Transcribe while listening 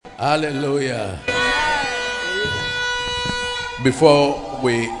Hallelujah. Before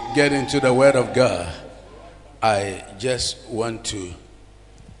we get into the Word of God, I just want to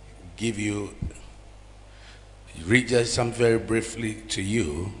read just something very briefly to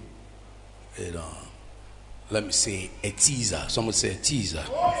you. Let me say a teaser. Someone say a teaser.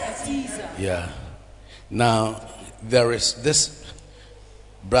 A teaser. Yeah. Now, there is this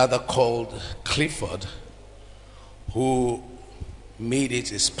brother called Clifford who made it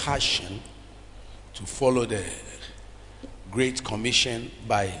his passion to follow the Great Commission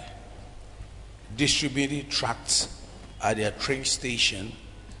by distributing tracts at their train station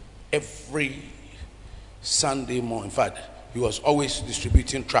every Sunday morning. In fact, he was always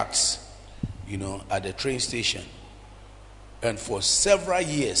distributing tracts, at the train station. And for several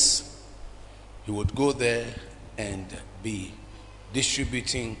years, he would go there and be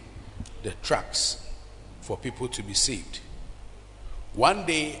distributing the tracts for people to be saved. One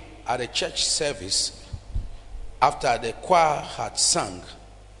day at a church service, after the choir had sung,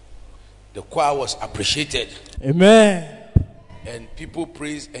 the choir was appreciated. Amen. And people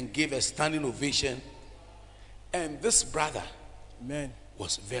praised and gave a standing ovation. And this brother, Amen,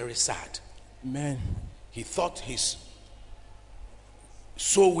 was very sad. Amen. He thought his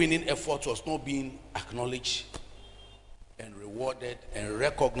soul winning effort was not being acknowledged and rewarded and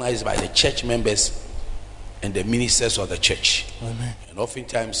recognized by the church members and the ministers of the church. Amen. And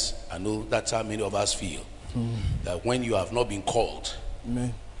oftentimes, I know that's how many of us feel. That when you have not been called,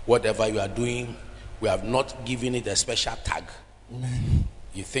 Amen, whatever you are doing, we have not given it a special tag. Amen,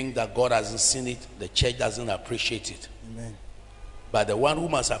 You think that God hasn't seen it, the church doesn't appreciate it. Amen. But the one who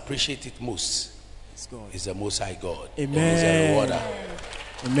must appreciate it most It's God. is the Most High God. Amen. And he's a rewarder.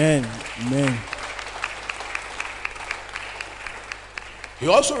 Amen. Amen. He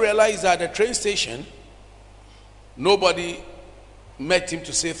also realized that at the train station, nobody met him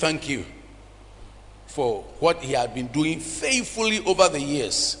to say thank you for what he had been doing faithfully over the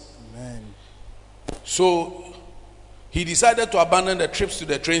years. Amen. So he decided to abandon the trips to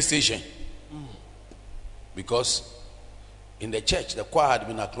the train station because in the church the choir had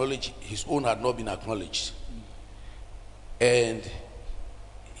been acknowledged, his own had not been acknowledged. And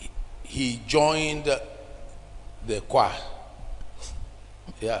he joined the choir.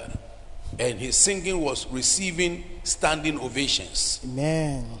 Yeah. And his singing was receiving standing ovations.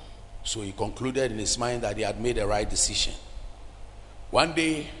 Amen. So he concluded in his mind that he had made the right decision. One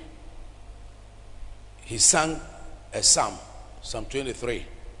day, he sang a psalm, Psalm 23,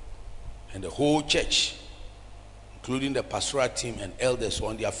 and the whole church, including the pastoral team and elders, were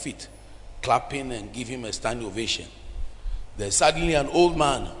on their feet, clapping and giving him a standing ovation. Then suddenly an old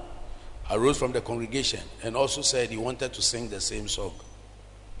man arose from the congregation and also said he wanted to sing the same song.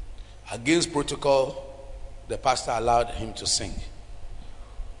 Against protocol, the pastor allowed him to sing.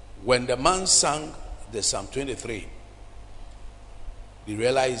 When the man sang the Psalm 23, he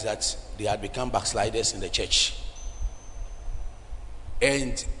realized that they had become backsliders in the church.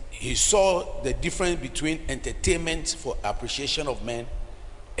 And he saw the difference between entertainment for appreciation of men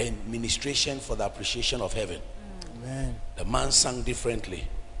and ministration for the appreciation of heaven. Amen. The man sang differently.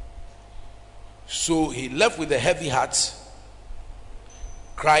 So he left with a heavy heart,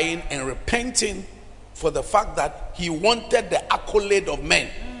 crying and repenting for the fact that he wanted the accolade of men.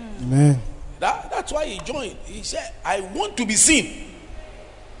 Amen. That's why he joined. He said, I want to be seen.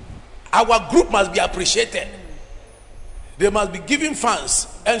 Our group must be appreciated. They must be giving fans.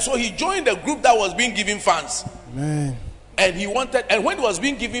 And so he joined the group that was being given fans. Amen. And when he was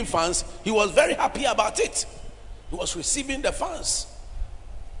being given fans, he was very happy about it. He was receiving the fans.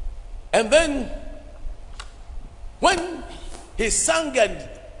 And then when he sang, and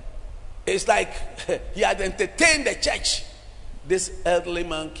it's like he had entertained the church, this elderly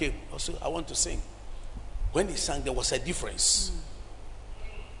man came. Also, I want to sing. When he sang, there was a difference.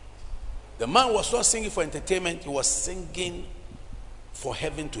 The man was not singing for entertainment, he was singing for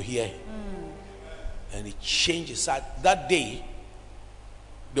heaven to hear him. And he changed his heart. That day,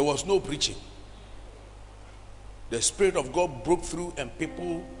 there was no preaching. The Spirit of God broke through, and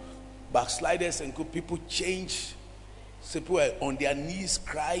people, backsliders and good people, changed. So people were on their knees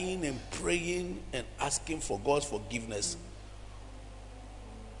crying and praying and asking for God's forgiveness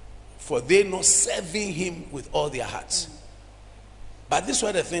for they not serving him with all their hearts. But this is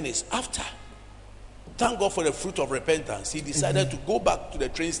what the thing is. After, thank God for the fruit of repentance, he decided to go back to the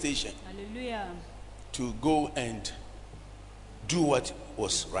train station. Hallelujah. To go and do what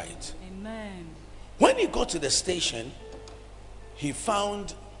was right. Amen. When he got to the station, he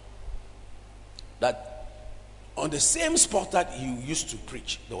found that on the same spot that he used to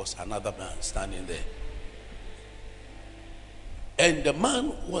preach, there was another man standing there. And the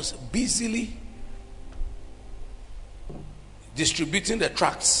man was busily distributing the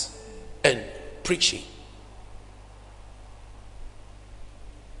tracts and preaching.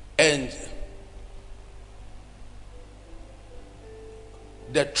 And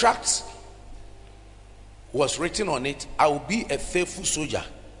the tract was written on it, I will be a faithful soldier.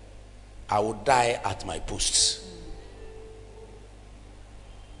 I will die at my posts.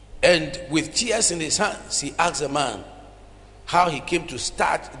 And with tears in his hands, he asked the man how he came to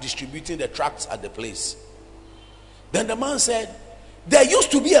start distributing the tracts at the place. Then the man said, there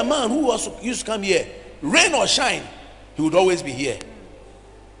used to be a man who used to come here. Rain or shine, he would always be here.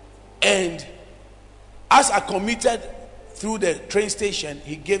 And as I commuted through the train station,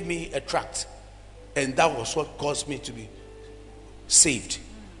 he gave me a tract. And that was what caused me to be saved.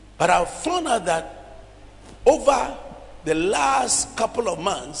 But I found out that over the last couple of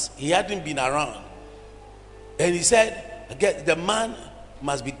months, he hadn't been around. And he said, again, the man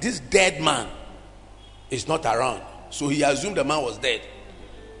must be, this dead man is not around. So he assumed the man was dead.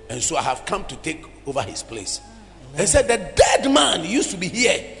 And so I have come to take over his place. He said, the dead man used to be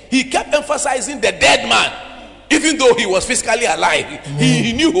here. He kept emphasizing the dead man. Even though he was physically alive,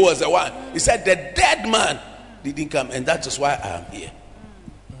 he knew who was the one. He said, the dead man didn't come. And that is why I am here.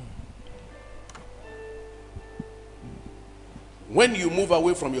 When you move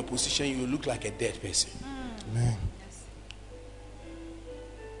away from your position, you look like a dead person. Amen.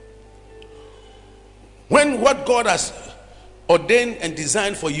 When what God has ordained and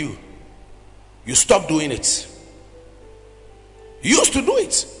designed for you, you stop doing it. You used to do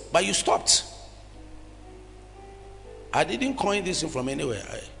it, but you stopped. I didn't coin this from anywhere.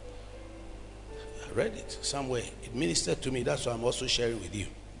 I read it somewhere. It ministered to me. That's why I'm also sharing with you.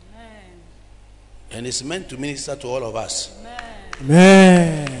 Amen. And it's meant to minister to all of us.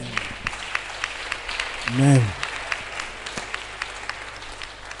 Amen. Amen.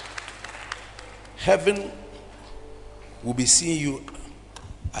 Heaven will be seeing you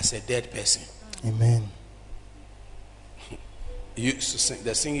as a dead person. Amen. The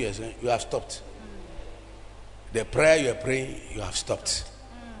singing you are saying, you have stopped. The prayer you are praying, you have stopped.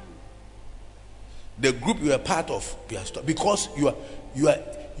 The group you are part of, you have stopped. Because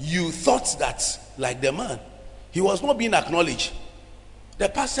you thought that, like the man, he was not being acknowledged. The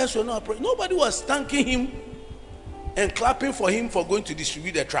pastors were not praying. Nobody was thanking him and clapping for him for going to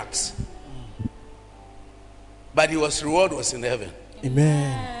distribute the tracts. But his reward was in heaven.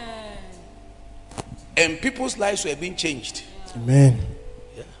 Amen. And people's lives were being changed. Amen.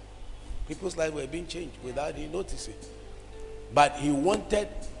 Yeah. People's lives were being changed without him noticing. But he wanted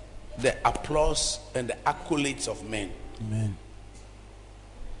the applause and the accolades of men. Amen.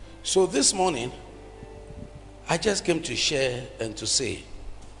 So this morning, I just came to share and to say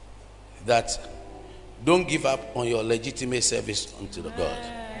that don't give up on your legitimate service unto the God.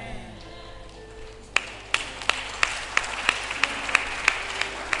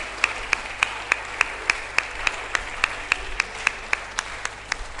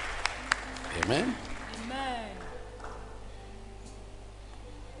 Amen. Amen.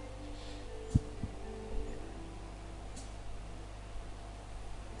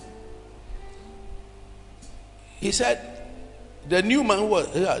 He said, the new man who was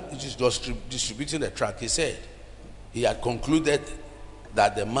distributing the tract, he said he had concluded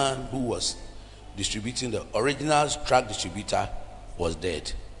that the man who was distributing the original tract distributor was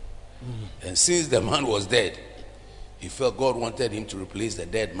dead. And since the man was dead, he felt God wanted him to replace the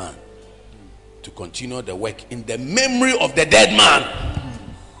dead man to continue the work in the memory of the dead man.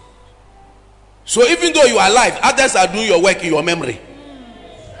 So even though you are alive, others are doing your work in your memory.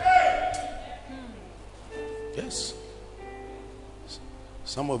 Yes.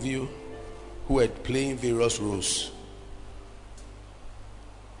 Some of you who are playing various roles,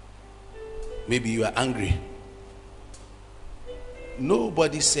 maybe you are angry.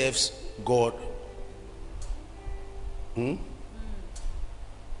 Nobody serves God.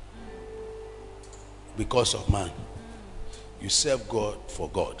 Because of man. You serve God for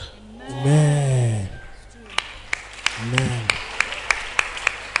God. Amen. Amen.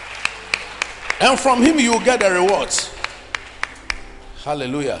 And from him you will get the rewards.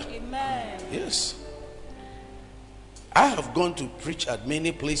 Hallelujah. Amen. Yes. I have gone to preach at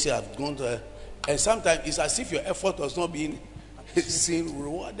many places. I've gone to, and sometimes it's as if your effort was not being seen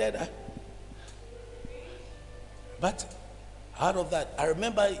rewarded. But out of that, I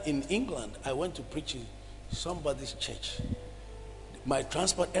remember in England, I went to preach in somebody's church. My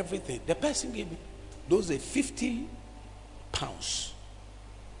transport, everything. The person gave me those are £50.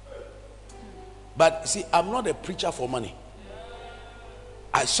 But see, I'm not a preacher for money.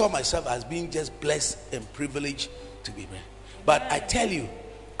 I saw myself as being just blessed and privileged to be there. But I tell you,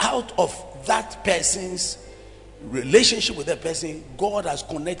 out of that person's relationship with that person, God has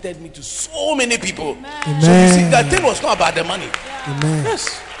connected me to so many people. Amen. So you see, that thing was not about the money. Amen.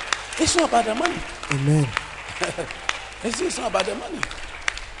 Yes, it's not about the money. Amen. It's not about the money.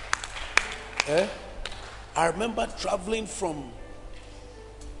 I remember traveling from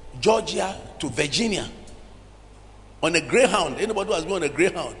Georgia to Virginia on a Greyhound. Anybody who has been on a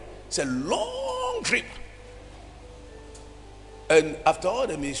Greyhound? It's a long trip. And after all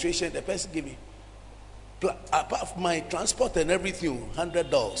the administration, the person gave me, apart from my transport and everything,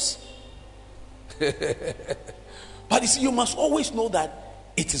 $100. But you see, you must always know that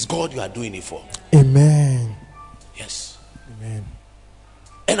it is God you are doing it for. Amen. Yes. Amen.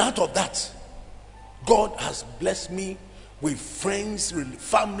 And out of that, God has blessed me with friends,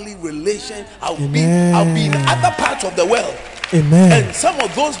 family, relations. I'll be in other parts of the world. Amen. And some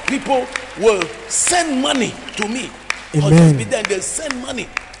of those people will send money to me. Amen. I'll just be there and they'll send money.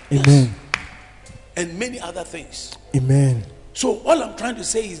 Amen. Yes. And many other things. Amen. So all I'm trying to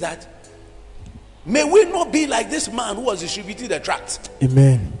say is that may we not be like this man who was distributing the tracts.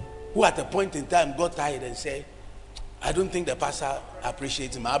 Amen. Who at a point in time got tired and said, I don't think the pastor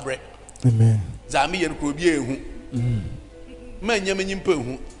appreciates my bread. Amen. Amen.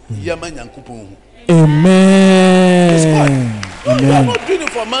 Amen. No, you are not doing it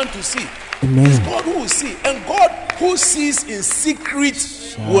for man to see. Amen. It's God who will see. And God who sees in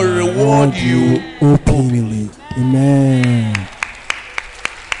secret will reward you openly. Amen.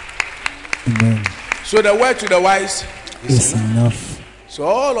 Amen. So the word to the wise is enough. So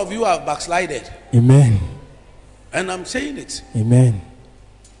all of you have backslided. Amen. And I'm saying it. Amen.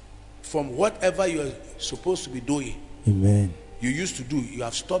 From whatever you are supposed to be doing. Amen. You used to do, you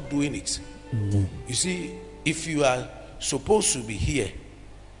have stopped doing it. Amen. You see, if you are supposed to be here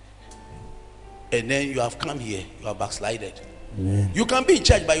and then you have come here, you are backslided. Amen. You can be in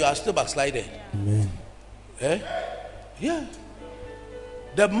church, but you are still backslided. Amen. Yeah.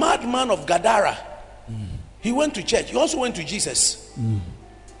 The madman of Gadara, he went to church. He also went to Jesus,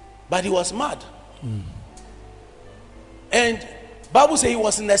 but he was mad. And Bible says he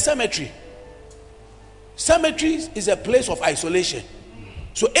was in the cemetery. Cemetery is a place of isolation.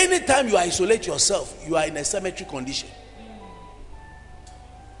 So anytime you isolate yourself, you are in a cemetery condition.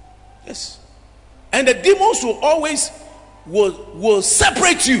 Yes. And the demons will always will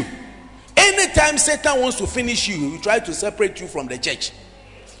separate you. Anytime Satan wants to finish you, he will try to separate you from the church.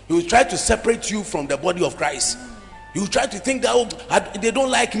 He will try to separate you from the body of Christ. He will try to think that they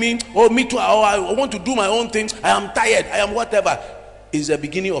don't like me, or me too, or I want to do my own thing. I am tired. I am whatever. It's the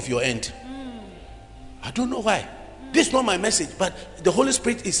beginning of your end. I don't know why. This is not my message, but the Holy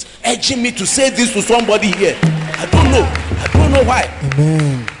Spirit is urging me to say this to somebody here. I don't know. I don't know why.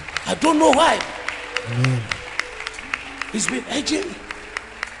 Amen. I don't know why. Amen. It's been urging me.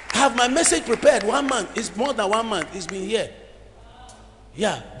 I have my message prepared 1 month. It's more than 1 month. It's been here.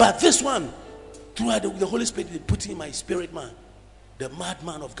 Yeah, but this one, throughout the Holy Spirit, they put in my spirit, man. The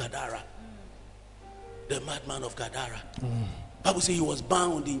madman of Gadara. The madman of Gadara. Bible says he was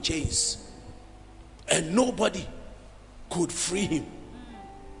bound in chains, and nobody could free him.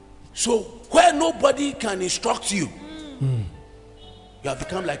 So where nobody can instruct you, you have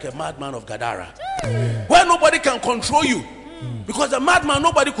become like a madman of Gadara. Where nobody can control you, because the madman,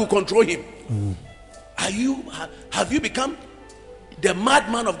 nobody could control him. Have you become the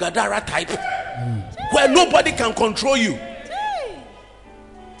madman of Gadara type, where nobody can control you,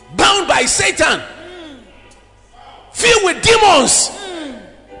 bound by Satan, filled with demons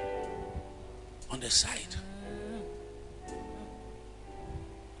on the side?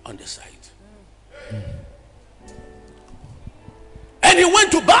 On the side. And he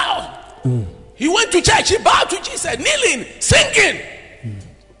went to bow. He went to church. He bowed to Jesus, kneeling, singing.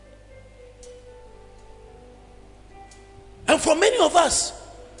 And for many of us,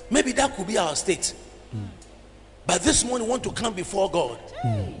 maybe that could be our state. But this morning, we want to come before God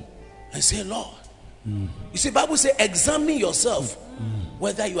and say, Lord, you see, Bible says, examine yourself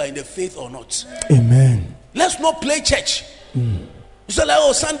whether you are in the faith or not. Amen. Let's not play church. You say, like,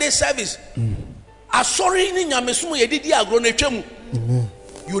 oh, Sunday service.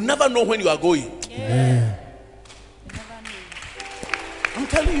 You never know when you are going. Amen. I'm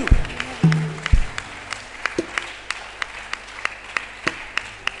telling you.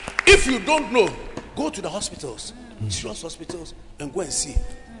 If you don't know, go to the hospitals, serious hospitals, and go and see.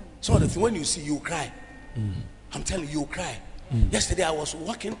 Some of the things, when you see, you cry. I'm telling you, you cry. Yesterday I was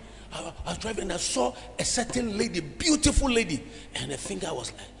walking, I was driving, and I saw a certain lady, beautiful lady, and the finger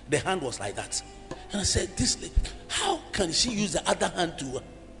was like, the hand was like that. And I said, this lady, how can she use the other hand to?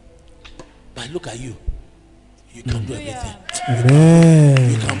 But look at you. You can do everything.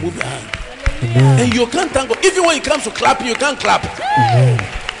 Amen. You can move your hand. And you can't thank God. Even when it comes to clapping, you can't clap.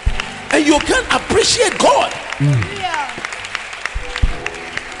 And you can't appreciate God.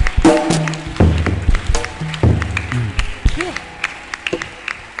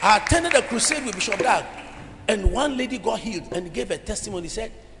 I attended a crusade with Bishop Dag, and one lady got healed and gave a testimony.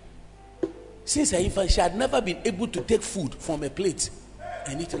 Said, since her infant, she had never been able to take food from a plate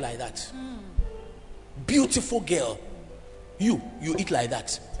and eat it like that. Beautiful girl. You eat like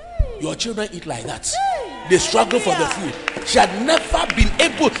that. Your children eat like that. They struggle for the food. She had never been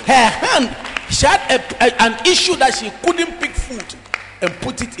able. Her hand, she had an issue that she couldn't pick food and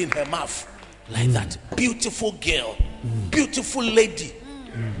put it in her mouth like that. Beautiful girl, beautiful lady.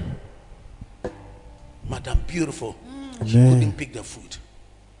 Madam Beautiful. She couldn't pick the food,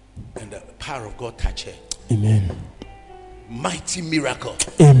 and the power of God touched her. Amen. Mighty miracle.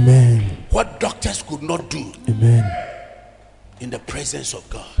 Amen. What doctors could not do. Amen. In the presence of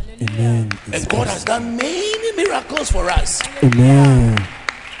God. Amen. And God has done many miracles for us. Amen.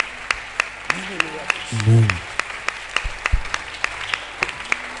 Many miracles. Amen.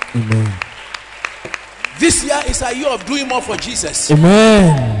 Amen. This year is a year of doing more for Jesus.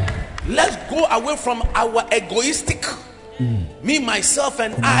 Amen. Let's go away from our egoistic. Me, myself,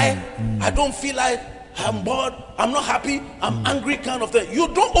 and I don't feel like I'm bored, I'm not happy, I'm angry kind of thing. You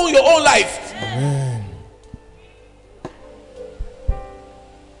don't own your own life. Amen.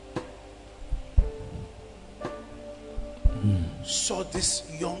 Saw this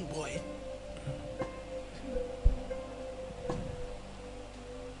young boy,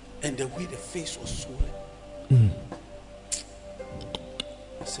 and the way the face was swollen.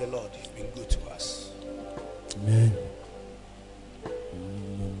 I said, Lord, you've been good to us. Amen.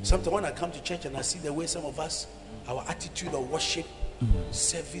 Sometimes when I come to church and I see the way some of us, our attitude of worship,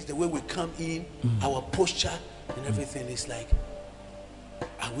 service, the way we come in, our posture and everything is like,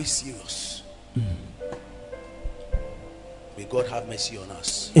 are we serious? May God have mercy on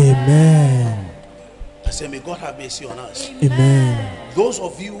us. Amen. I say, may God have mercy on us. Amen. Those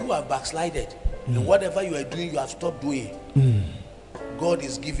of you who have backslided and whatever you are doing, you have stopped doing. God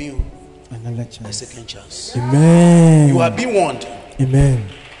is giving you Another a chance. second chance. Amen. You are being warned. Amen.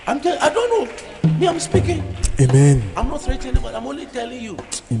 I don't know. Me, I'm speaking. Amen. I'm not threatening, but I'm only telling you.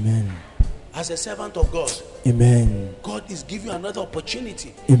 Amen. As a servant of God, Amen. God is giving you another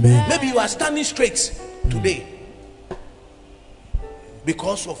opportunity. Amen. Maybe you are standing straight today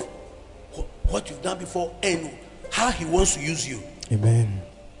because of what you've done before and how He wants to use you. Amen.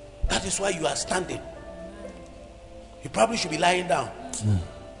 That is why you are standing. You probably should be lying down.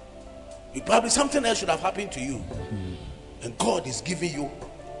 You probably, something else should have happened to you. And God is giving you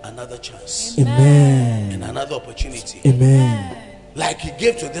another chance. Amen. And another opportunity. Amen. Like He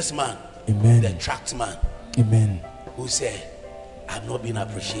gave to this man, Amen. the tract man, Amen. who said, I'm not being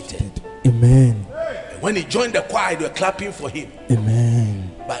appreciated. Amen. And when he joined the choir, they were clapping for him.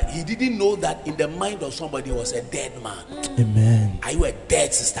 Amen. But he didn't know that in the mind of somebody he was a dead man. Amen. Are you a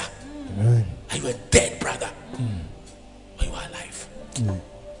dead sister? Amen. Are you a dead brother? Or you are alive?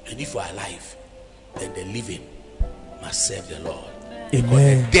 And if you are alive, then the living must serve the Lord. Because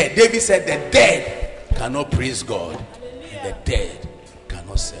Amen. the dead, David said, the dead cannot praise God, and the dead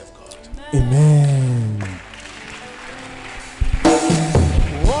cannot serve God. Amen.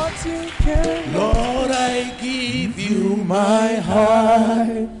 What you can, Lord, I give you my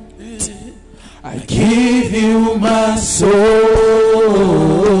heart, I give you my soul.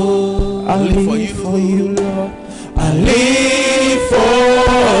 I live for you, Lord. I live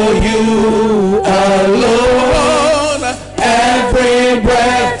for you alone. Every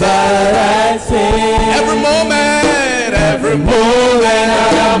breath that I take, every moment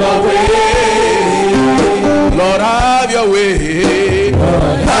I'm away. Lord, have your way.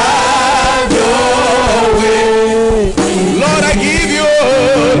 Lord, have your way. Lord, I give you.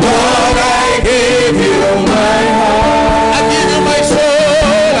 Lord, I give you my heart. I give you my soul.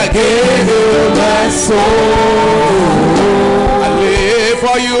 I give Give you my soul. I live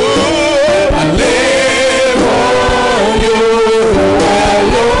for you. I live for you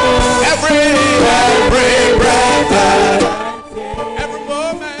alone. Every breath that Every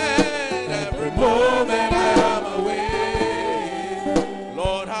moment I'm away.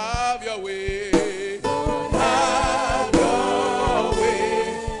 Lord, have your way. Have your way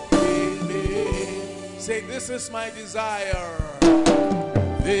in me. Say, this is my desire.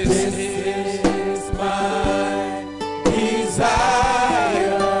 This is my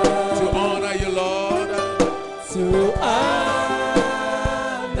desire to honor you, Lord. to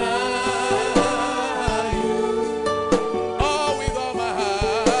honor you. Oh, with all my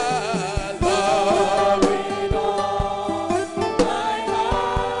heart, Oh, Lord. with all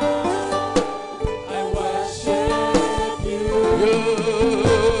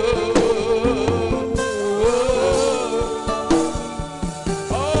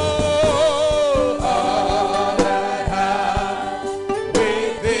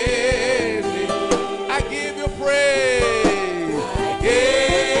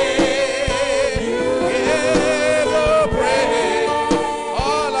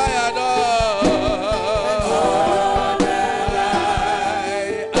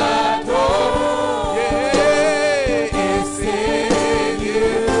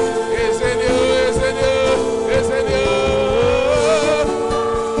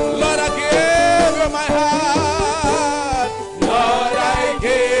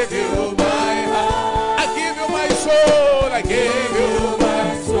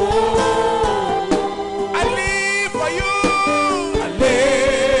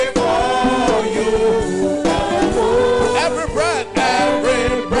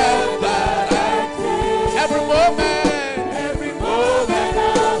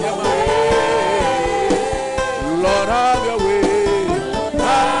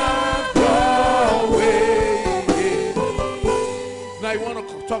Now you want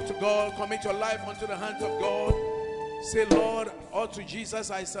to talk to God, commit your life unto the hands of God. Say, Lord, all to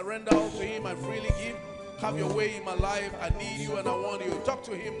Jesus, I surrender all to Him, I freely give. Have your way in my life. I need you and I want you. Talk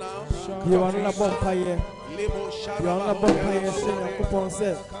to Him now. You are not born fire. You are not born fire. Say, I could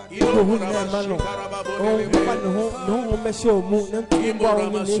say, you who never oh, no, no, show moon. You are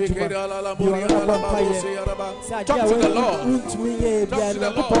not born fire. Talk to the Lord. Talk to the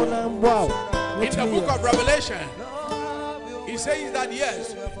Lord. Wow. In the book of Revelation, He says that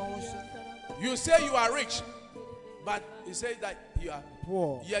yes, you say you are rich, but He says that you are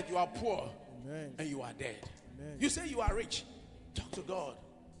poor. Yet you are poor. Amen. And you are dead. Amen. You say you are rich. Talk to God.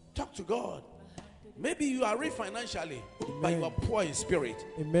 Talk to God. Maybe you are rich financially, Amen. but you are poor in spirit.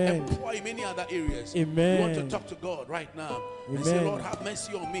 Amen. And poor in many other areas. Amen. You want to talk to God right now. Amen. And say, Lord, have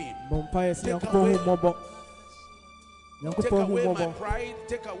mercy on me. Take away my pride.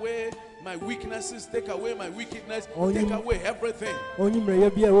 Take away my weaknesses. Take away my wickedness. Take away everything.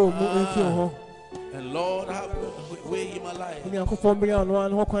 And Lord, have your way in my life. Have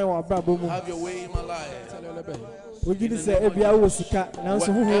your way in my life. Whatever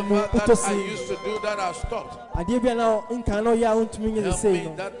that I used to do that I stopped, help me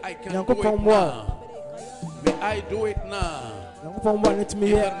that I can do it now. May I do it now. In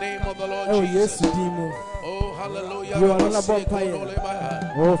the name of the Lord Jesus. Oh, hallelujah. You are not born fire.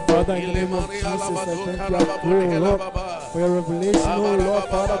 Oh, Father, in the name of Jesus, I thank you. I pray, Lord, for your revelation. Oh, Lord,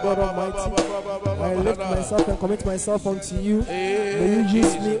 Father, God Almighty. I lift myself and commit myself unto you. May you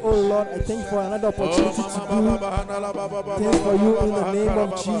use me, oh Lord. I thank you for another opportunity to do things for you in the name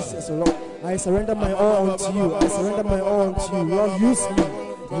of Jesus, oh Lord. I surrender my all unto you. I surrender my all unto you. Lord, use me.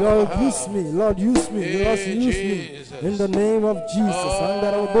 Lord, use me. Lord, use me. Lord, use me. In the name of Jesus.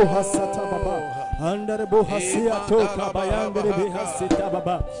 Under the Bohasia Toka by under the Behasita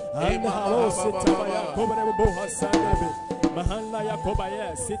Baba, and the Halosita by Yakoba Bohasanabi, Mahana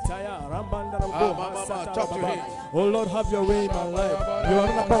Yakobaya, Sitaya, Rambanda Bohasata. Oh Lord, have your way in my life. You are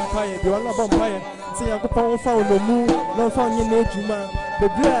not vampire, you are not vampire. See, I could found the moon, no found your name, the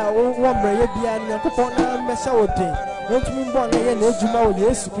beer, one Maria, and Yakopona Meshawati. Don't mean born again, Ejuma,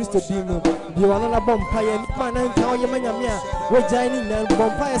 yes, Christo Dino. You are not a vampire, man, and how you may have. We're dining and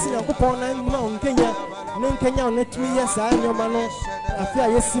vampires in Yakopona and Mount Kenya. Name Kenya, let me, yes, I am your man. I fear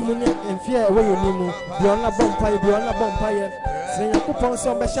yes, Simon, and fear away your name. You are not vampire, you are not vampire. Say, Yakopon,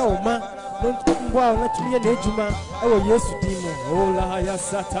 some Bashaw, man. Don't wow, let me an Ejuma. Oh, yes, Dino. Oh, La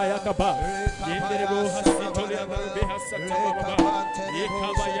Hayasata Yakaba. Yenderebo Hasitolia Behasata.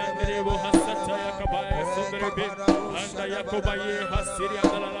 Yakaba Yanderebo Hasata Yakaba, Sunderbe. Anda Yakobaye Hasiria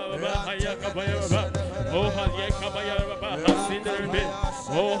Hayakabaya, Oh Hayakabaya, Hasinderbe,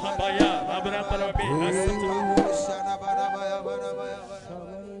 Oh Habaya, Abraham,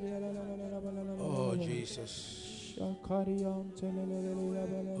 oh Jesus.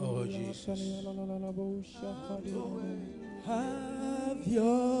 Oh Jesus. Have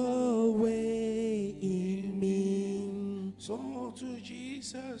your way in me. So to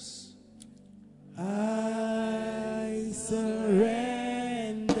Jesus. I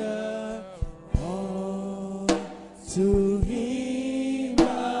surrender all to Him.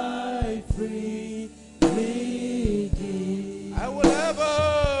 I freely give. I will ever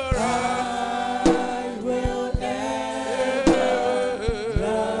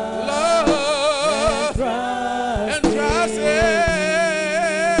love and trust in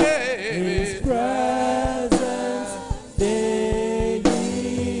His presence daily.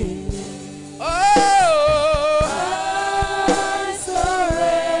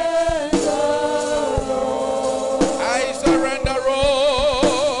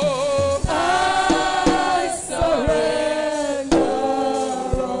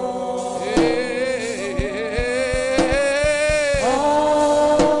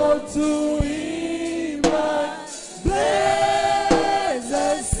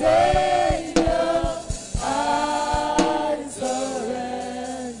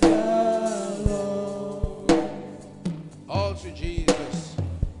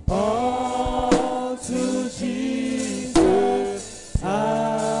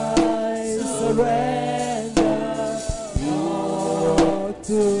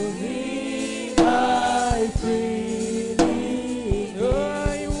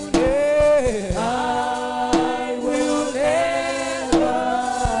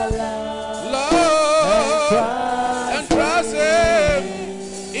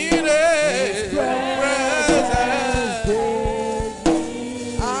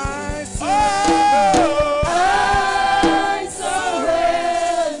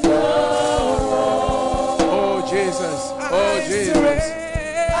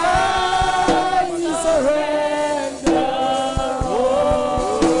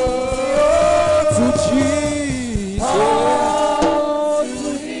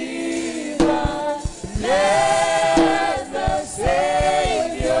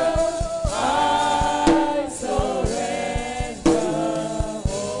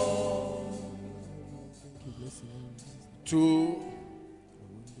 Two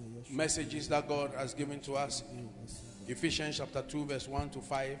messages that God has given to us. Ephesians chapter 2 verse 1 to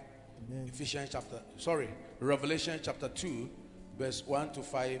 5. Revelation chapter 2 verse 1 to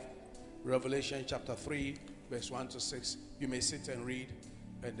 5. Revelation chapter 3 verse 1 to 6. You may sit and read,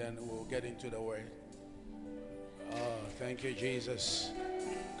 and then we'll get into the word. Oh, thank you, Jesus.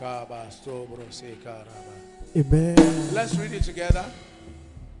 Amen. Let's read it together.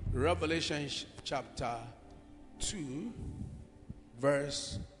 Revelation chapter 2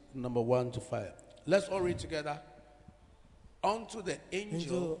 verse number 1 to 5. Let's all read together. Unto the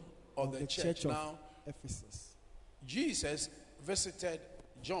angel of the church. Now, Ephesus. Jesus visited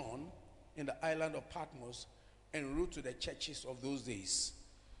John in the island of Patmos and wrote to the churches of those days.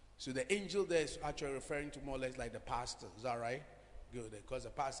 So the angel there is actually referring to more or less like the pastor. Is that right? Good. Because the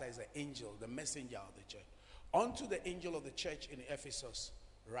pastor is the angel, the messenger of the church. Unto the angel of the church in Ephesus,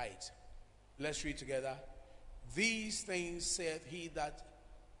 write. Let's read together. These things saith he that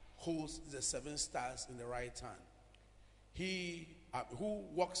holds the 7 stars in the right hand. He who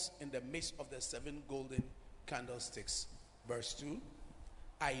walks in the midst of the 7 golden candlesticks. Verse 2.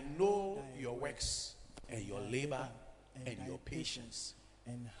 I know your works and your labor and your patience,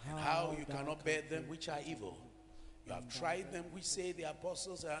 and how you cannot bear them which are evil. You have tried them which say the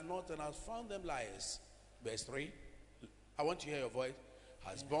apostles are not, and have found them liars. Verse 3. I want to hear your voice.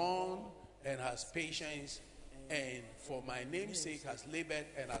 Has borne and has patience, and for my name's sake has labored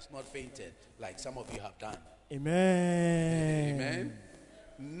and has not fainted, like some of you have done. Amen. Amen.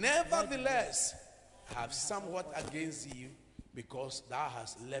 Nevertheless, I have somewhat against you, because thou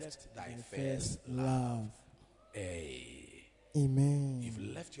hast left thy first love. Hey. Amen.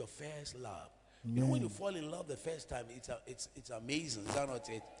 You've left your first love. Amen. You know, when you fall in love the first time, it's amazing. Is that not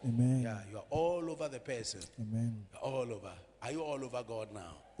it? Amen. Yeah, you are all over the person. Amen. You're all over. Are you all over God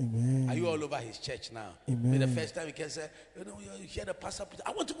now? Amen. Are you all over his church now? Amen. The first time you can say, you know, you hear the pastor preach.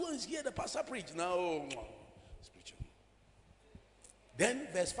 I want to go and hear the pastor preach. No. It's preaching. Then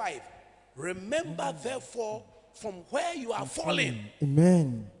verse 5. Remember therefore from where you are falling.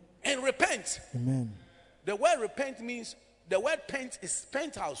 Amen. And repent. Amen. The word repent means, the word pent is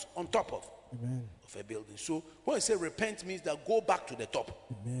penthouse on top of a building. So when I say repent means that go back to the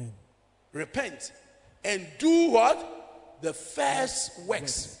top. Amen. Repent and do what? The first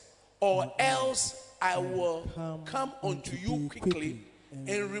works, or else I will come unto you quickly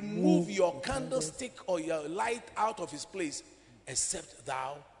and remove your candlestick or your light out of his place, except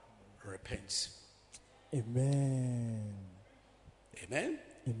thou repent. Amen. Amen.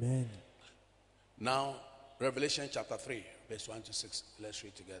 Amen. Now, Revelation chapter 3, verse 1 to 6. Let's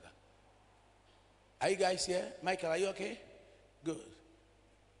read together. Are you guys here? Michael, are you okay? Good.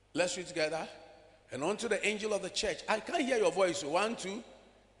 Let's read together. And unto the angel of the church. I can't hear your voice. 1, 2.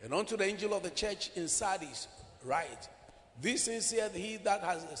 And unto the angel of the church in Sardis, write. This is saith he that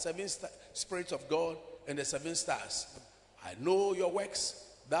has the 7 spirits of God and the 7 stars. I know your works,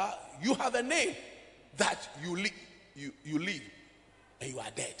 that you have a name, that you live, and you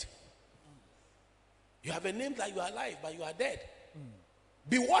are dead. You have a name that you are alive, but you are dead.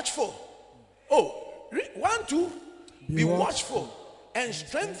 Be watchful. 1, 2. Be watchful and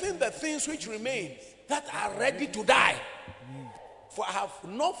strengthen the things which remain that are ready to die. For I have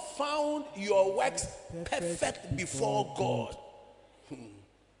not found your works perfect before God.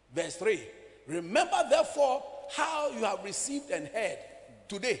 Verse 3. Remember therefore how you have received and heard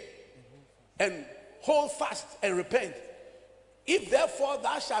today, and hold fast and repent. If therefore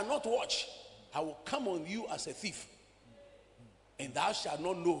thou shalt not watch, I will come on you as a thief, and thou shalt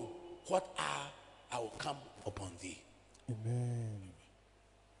not know what hour I will come upon thee. Amen.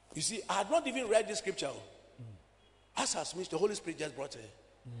 You see, I had not even read this scripture. As has missed, the Holy Spirit just brought it.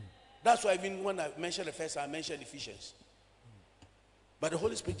 That's why even when I mentioned the first, I mentioned Ephesians. But the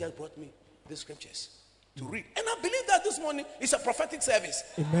Holy Spirit just brought me the scriptures to read. And I believe that this morning is a prophetic service.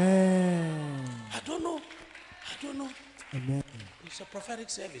 Amen. I don't know. Amen. It's a prophetic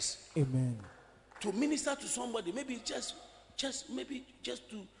service. Amen. To minister to somebody, maybe just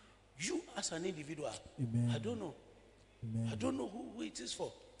to you as an individual. Amen. I don't know. Amen. I don't know who it is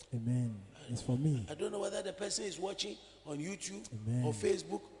for. Amen. It's for me. I don't know whether the person is watching on YouTube Amen. or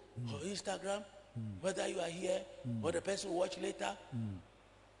Facebook or Instagram, whether you are here or the person will watch later.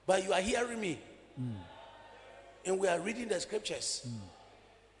 But you are hearing me. And we are reading the scriptures.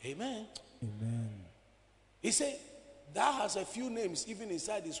 Amen. Amen. He said, thou hast a few names even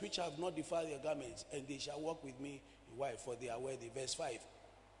inside this which have not defiled their garments, and they shall walk with me in white, for they are worthy. Verse 5.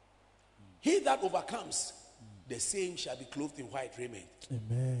 He that overcomes, the same shall be clothed in white raiment.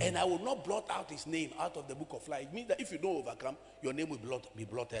 Amen. And I will not blot out his name out of the book of life. It means that if you don't overcome, your name will be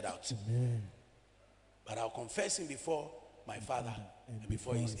blotted out. Amen. But I'll confess him before my Father and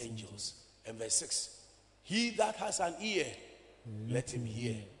before his angels. And verse 6, he that has an ear, let him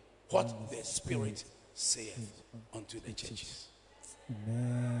hear what the Spirit saith unto the churches.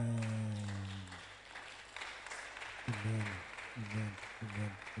 Amen. Amen. Amen.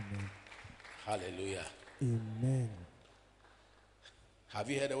 Amen. Amen. Hallelujah. Amen. Have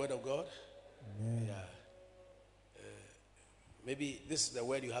you heard the word of God? Amen. Yeah. Maybe this is the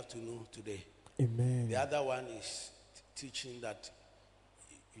word you have to know today. Amen. The other one is teaching that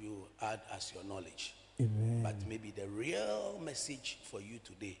you add as your knowledge. Amen. But maybe the real message for you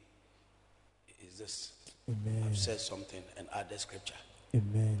today is this. Amen. I've said something and add the scripture.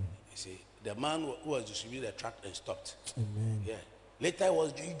 Amen. You see, the man who was distributing the tract and stopped. Amen. Yeah. Later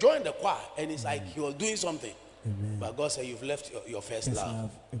he joined the choir and it's like he was doing something. Amen. But God said you've left your first First love.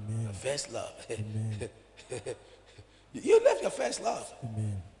 love. Amen. Your first love. Amen. You left your first love.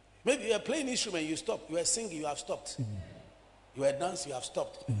 Amen. Maybe you are playing instrument, you stopped. You are singing, you have stopped. You are dancing, you have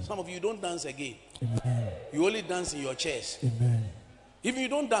stopped. Some of you don't dance again. Amen. You only dance in your chairs. Amen. If you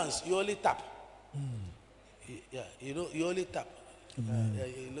don't dance, you only tap. Yeah, you only tap. Yeah,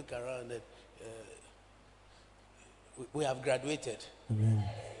 you look around and we have graduated. Amen.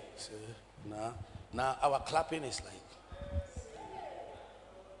 So now our clapping is like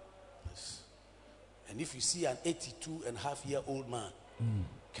this. And if you see an 82.5-year-old man,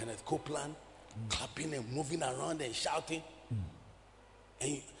 Kenneth Copeland, clapping and moving around and shouting, and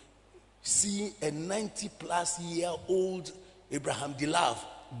you see a 90-plus-year-old Abraham Dilave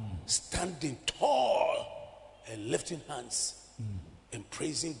standing tall and lifting hands and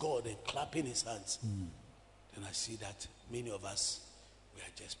praising God and clapping his hands, then I see that many of us, we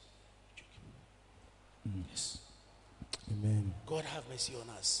are just joking. Yes. Amen. God have mercy on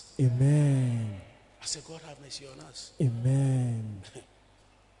us. Amen. I said, God have mercy on us. Amen.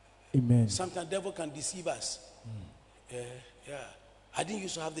 Amen. Sometimes the devil can deceive us. Yeah. I didn't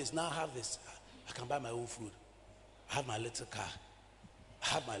used to have this. Now I have this. I can buy my own food. I have my little car. I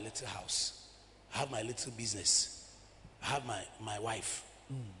have my little house. I have my little business. I have my wife.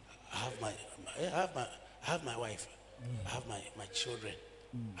 I have my wife. I have my children.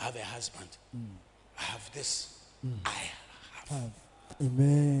 I have a husband. I have this. I have.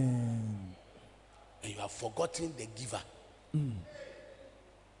 Amen. And you have forgotten the giver.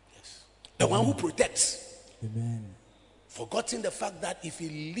 Yes. The one who protects. Amen. Forgotten the fact that if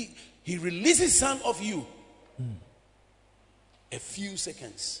he releases some of you, a few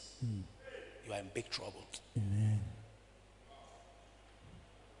seconds, you are in big trouble. Amen.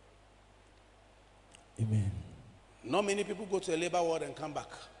 Amen. Not many people go to the labor ward and come back.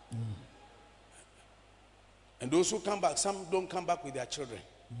 And those who come back, some don't come back with their children.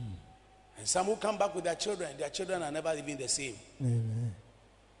 And some who come back with their children are never even the same. Amen.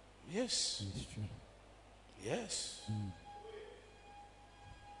 Yes. It's true. Yes.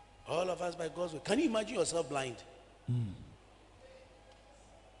 All of us by God's will. Can you imagine yourself blind? And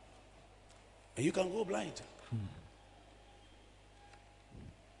you can go blind.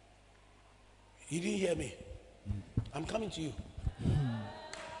 You didn't hear me. I'm coming to you.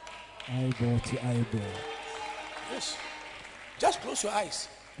 Eyeball to eyeball. Yes. Just close your eyes.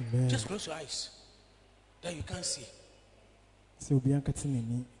 Amen. Just close your eyes. Then you can't see. So Bianca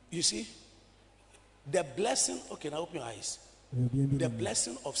Tinini. You see? The blessing, okay, now open your eyes. The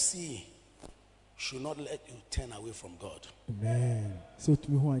blessing of seeing should not let you turn away from God. Amen. So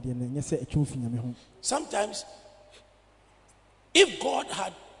to me, who idea? Yes, a true thing. Sometimes, if God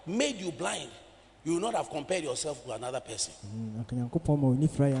had made you blind, you would not have compared yourself to another person.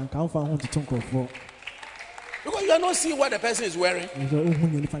 Because you are not seeing what the person is wearing.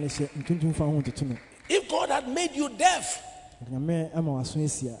 If God had made you deaf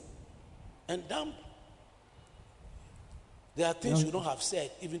and dumb, there are things you don't have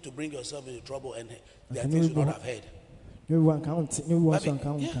said even to bring yourself into trouble, and there are things you don't have heard.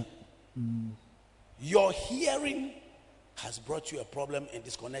 Your hearing has brought you a problem and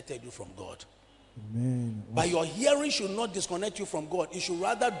disconnected you from God. Amen. But your hearing should not disconnect you from God. It should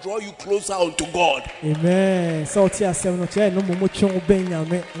rather draw you closer unto God. Amen.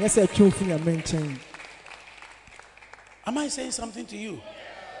 Am I saying something to you?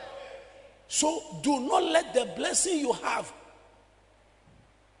 So do not let the blessing you have.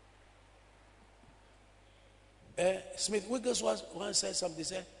 Smith Wiggles once said something. He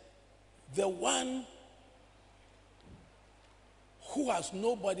said, the one who has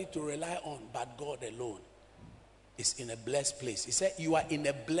nobody to rely on but God alone is in a blessed place. He said, you are in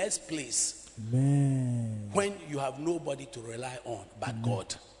a blessed place. Amen. When you have nobody to rely on but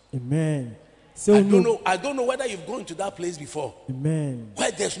God. Amen. So I don't know whether you've gone to that place before. Amen.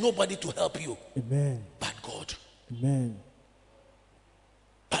 Where there's nobody to help you. Amen. But God. Amen.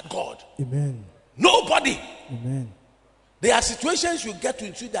 but God. Amen. Nobody. Amen. There are situations you get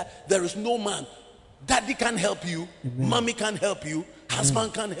into that there is no man. Daddy can't help you. Amen. Mommy can't help you.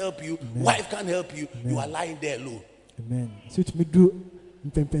 Husband can't help you. Wife can't help you. You are lying there alone. Amen. So to me do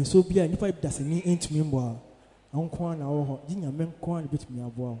mpempenso bia nipa dasani entumi mbo a onko na wo ho di nyame nko na betumi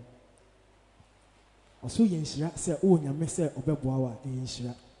aboa. Oso yenhira se o nyame se obeboa wa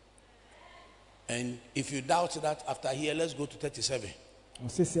yenhira. And if you doubt that after here, let's go to 37. O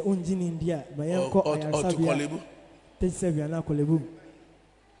se onji ni ndia ba Or yenko to ayasabia. Kolebu. 37 na Kolebu.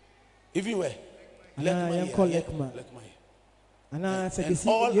 Even where? Yenko Lekma. And Ana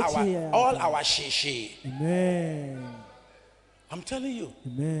all our shishi. Amen. I'm telling you.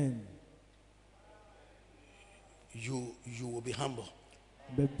 Amen. You will be humble.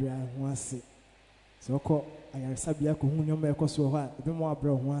 Bebra ho ase. So ko ayasabia ko hu nyoma ekoso ho a ebe mo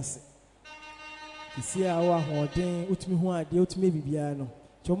abra ho ase. Kisi a wa hoden utumi ho ade utumi bibia no.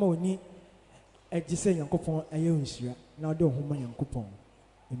 Choma oni egise Yankopon aye onhira na ode ho ma Yankopon.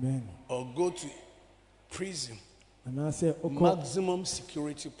 Amen. Or go to prison. And I say Maximum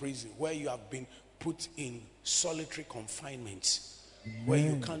security prison where you have been put in solitary confinement. Where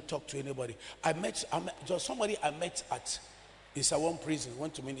you can't talk to anybody. I met just somebody I met at Isawon prison,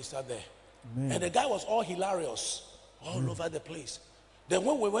 went to minister there. Amen. And the guy was all hilarious, all over the place. Then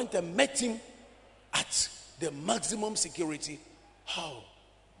when we went and met him at the maximum security,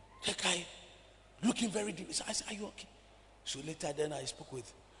 the guy looking very deep. I said, are you okay? So later then I spoke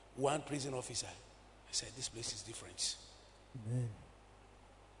with one prison officer. I said, this place is different. Amen.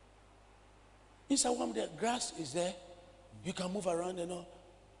 Inside one, the grass is there. You can move around and all.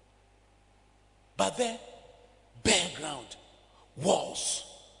 But there, bare ground, walls.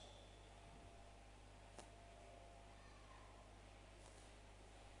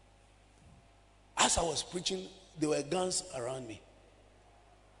 As I was preaching, there were guns around me.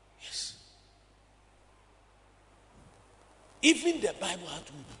 Yes. Even the Bible,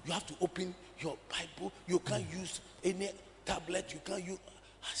 you have to open your Bible. You can't use any tablet. You can't use.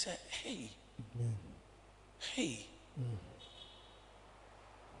 I said, hey. Amen. Hey.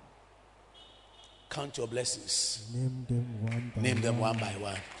 Count your blessings. Name them one by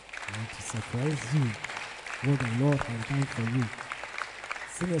one. I want to surprise you what the Lord has done for you.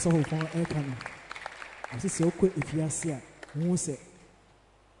 Sing us all for Ekano. I say, okay, if you are here, who say,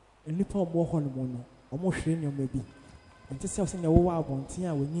 and you put more honeymoon, almost in your baby. And to say, I want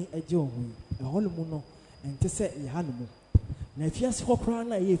to we a joe, a honeymoon, and to say, a honeymoon. Now, if you ask for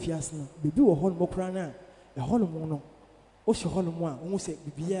crana, if you ask, baby, a honeymoon crana, a honeymoon, also honeymoon, who say,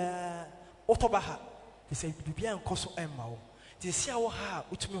 Bibia, Otobaha, they say, Bibia and Cosso Emma. They see our ha,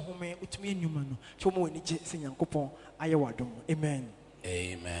 which me home, which me human, Chomo and Sing and Coupon, Ayawadum. Amen.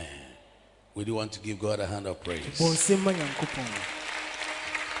 Amen. We do want to give God a hand of praise.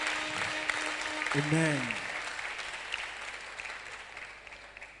 Amen.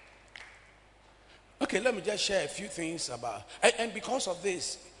 Okay, let me just share a few things about, and because of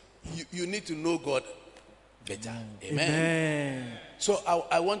this, you need to know God better. Amen. Amen. So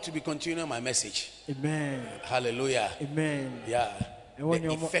I want to be continuing my message. Amen. Hallelujah. Amen. Yeah.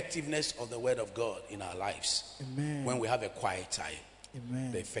 The effectiveness of the word of God in our lives. Amen. When we have a quiet time.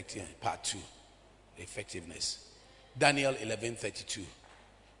 Amen. The effectiveness, part 2. The effectiveness. Daniel 11:32.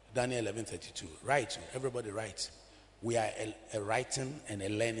 Daniel 11:32. Write. Everybody write. We are a writing and a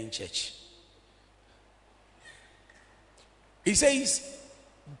learning church. He says,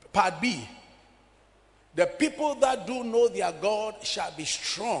 part B, the people that do know their God shall be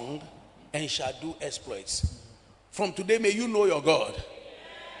strong and shall do exploits. From today, may you know your God.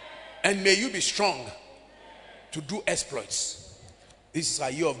 And may you be strong to do exploits. This is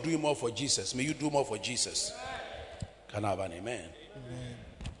a year of doing more for Jesus. May you do more for Jesus. Can I have an amen? Amen.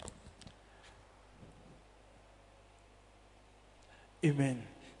 Amen.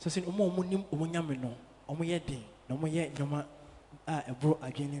 So say omo yedin na omo ye nyoma a ebro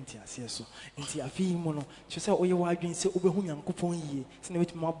adwen nti ase so nti afi mu no che say oye wa adwen se obehu Yankopon yie se na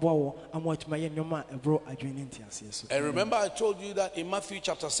wetima aboa wo amo atuma ye nyoma ebro adwen nti ase so. And remember I told you that in Matthew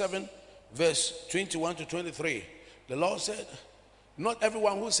chapter 7 verse 21 to 23 the Lord said not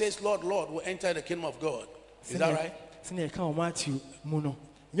everyone who says Lord Lord will enter the kingdom of God. Is that right? Se ka Matthew mu no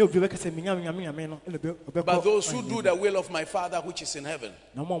but those who do the will of my Father which is in heaven.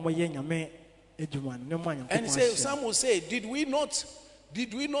 And some will say, did we not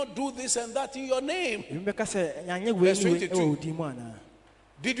do this and that in your name? Verse 22.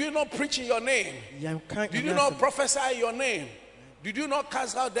 Did we not preach in your name? Did you not prophesy in your name? Did you not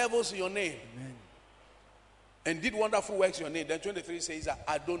cast out devils in your name? Amen. And did wonderful works in your name? Then 23 says,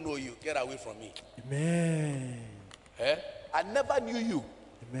 I don't know you. Get away from me. Amen. I never knew you.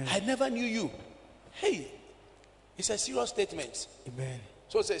 Amen. I never knew you. Hey, it's a serious statement. Amen.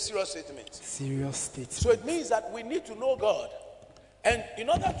 So it's a serious statement. Serious statement. So it means that we need to know God. And in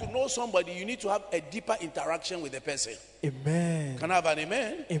order to know somebody, you need to have a deeper interaction with the person. Amen. Can I have an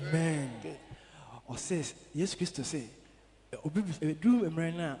amen? Amen. Okay. Or says, yes, Christ say, do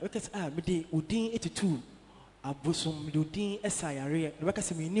Emrana, because I be Udin 82, Abusum, Udin, Esayare, Rebecca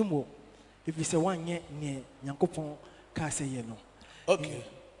Minimo, if you say 1 year near Yankopon, Casayeno. Okay.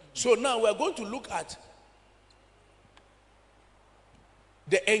 So now we're going to look at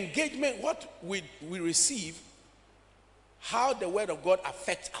the engagement, what we receive, how the word of God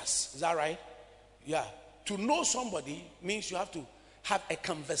affects us. Is that right? Yeah. To know somebody means you have to have a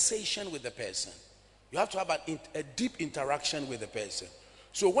conversation with the person. You have to have a deep interaction with the person.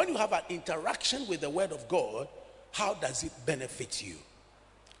 So when you have an interaction with the word of God, how does it benefit you?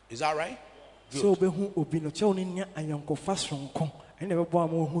 Is that right? Good. So, Behu Obino Choninia and Yanko Fasronko, and never born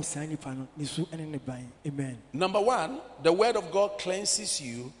who sang upon Nisu and Amen. Number one, the word of God cleanses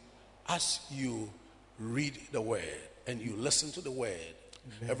you as you read the word and you listen to the word.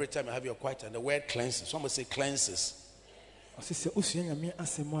 Amen. Every time you have your quiet time, the word cleanses. Somebody say cleanses.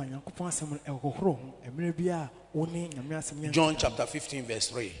 John chapter 15 verse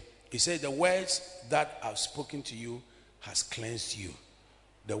 3. He said the words that I've spoken to you has cleansed you.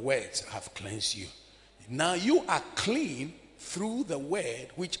 The words have cleansed you. Now you are clean through the word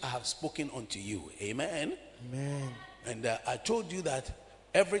which I have spoken unto you. Amen. Amen. And I told you that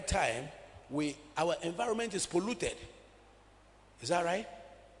every time our environment is polluted. Is that right?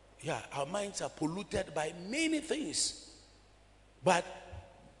 Yeah, our minds are polluted by many things. But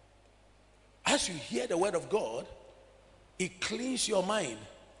as you hear the word of God, it cleans your mind.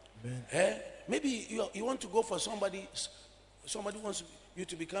 Maybe you want to go for somebody wants you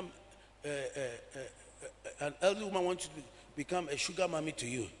to become an elderly woman wants you to become a sugar mommy to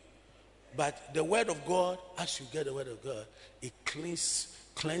you. But the word of God, as you get the word of God, it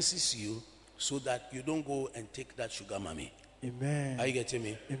cleanses you so that you don't go and take that sugar mommy. Amen. Are you getting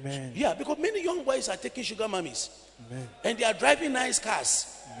me? Amen. Yeah, because many young boys are taking sugar mummies. Amen. And they are driving nice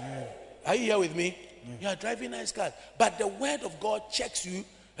cars. Amen. Are you here with me? Amen. You are driving nice cars. But the word of God checks you,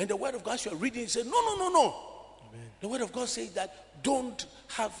 and the word of God, as you are reading, says, no. Amen. The word of God says that don't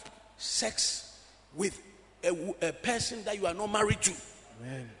have sex with a person that you are not married to.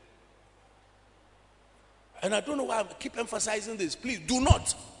 Amen. And I don't know why I keep emphasizing this. Please do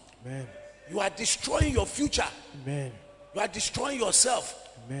not. Amen. You are destroying your future. Amen. You are destroying yourself.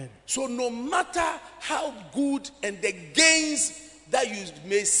 Amen. So no matter how good and the gains that you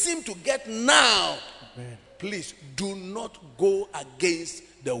may seem to get now, Amen. Please do not go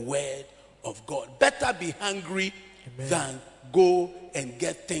against the word of God. Better be hungry Amen. than go and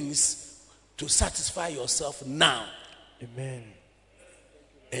get things to satisfy yourself now. Amen.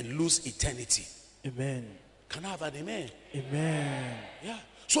 And lose eternity. Amen. Can I have an amen? Amen. Yeah.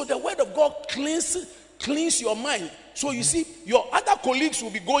 So the word of God cleans your mind. So you see, your other colleagues will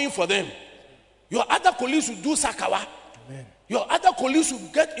be going for them. Your other colleagues will do sakawa. Amen. Your other colleagues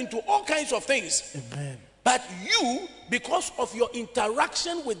will get into all kinds of things. Amen. But you, because of your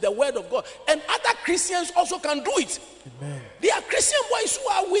interaction with the word of God, and other Christians also can do it. Amen. There are Christian boys who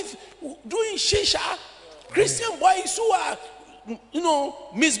are doing shisha, Christian boys who are,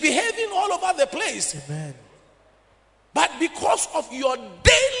 misbehaving all over the place. Amen. But because of your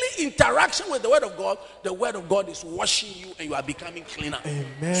daily interaction with the word of God is washing you and you are becoming cleaner.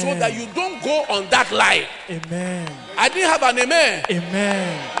 Amen. So that you don't go on that lie. Amen. I didn't have an amen.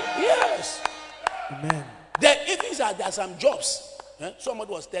 Amen. Yes. Amen. There are some jobs.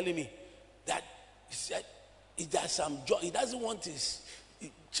 Somebody was telling me that he said there's some job. He doesn't want his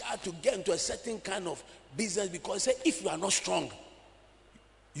child to get into a certain kind of business because he said if you are not strong,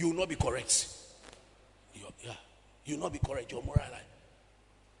 you will not be correct. You will not be correct. Your moral life.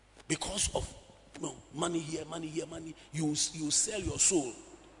 Because of money here, you sell your soul.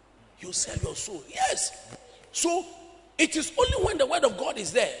 You sell your soul. Yes. So it is only when the word of God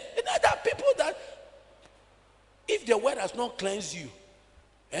is there. And there are people that if the word has not cleansed you,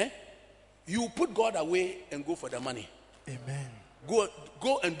 you put God away and go for the money. Amen.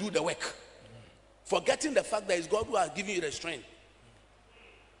 Go and do the work. Forgetting the fact that it's God who has given you the strength.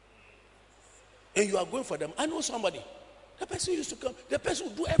 And you are going for them. I know somebody. The person used to come. The person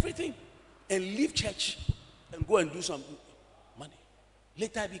would do everything and leave church and go and do some money.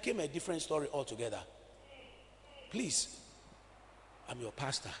 Later it became a different story altogether. Please, I'm your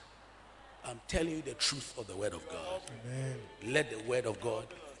pastor. I'm telling you the truth of the word of God. Amen. Let the word of God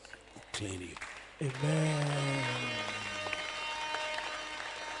clean you. Amen.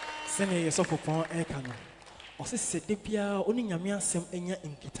 Sene yeso popon ekano. ɔse sɛ de biara ɔne nyame asɛm anya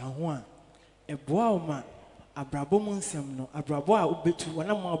nkitaho a ɛboa wo ma abrabɔ mu nsɛm no abrabɔ a wobɛtu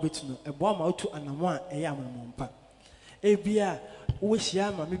wanam a wobɛtu no ɛboa ma wotu anamo a ɛyɛ amamɔmpa ebia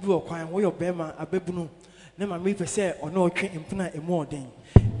wohyia ma me bi wɔ kwan woyɛ ɔbɛrima abɛbunu na ma me pɛ sɛ ɔne ɔtwe mpena ɛmu ɔden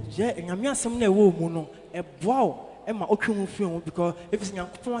yɛ nyame asɛm na ɛwɔ mu no ɛboa wo ɛma ɔtwe ho firi ho because ɛfisɛ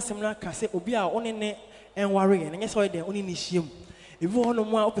nyankopɔn asɛm no aka sɛ obi a ɔne ne ɛnware yɛ na nyɛ sɛ ɔyɛ dɛn ɔne ne hyia mu ebi wɔ hɔnom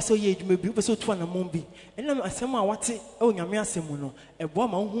a wopɛ sɛ ɔyɛ adwuma bi wopɛ sɛ ɔtu anamɔn bi ɛnam asɛm a wate ɛwɔ nyame asɛm mu no ɛboa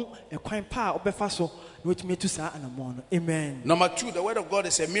ma wohu ɛkwan pa a wobɛfa so na watumi atu saa anamɔn no amen. Number 2, the word of God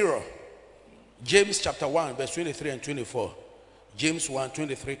is a mirror. James chapter 1 verse 23 and 24. James 1,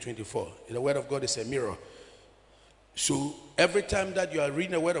 23, 24. The word of God is a mirror. So every time that you are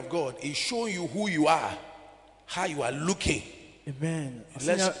reading the word of God, it's showing you who you are, how you are looking. Amen.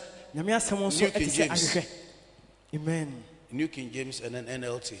 Let's New King James. Amen. New King James and then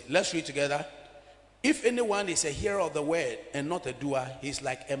NLT. Let's read together. If anyone is a hearer of the word and not a doer, he is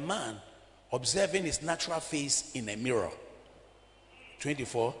like a man observing his natural face in a mirror.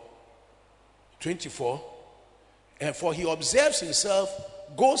 24. And for he observes himself,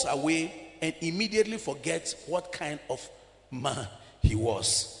 goes away, and immediately forgets what kind of man he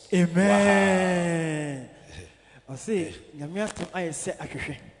was. Amen. I say, Yamiasam, I say,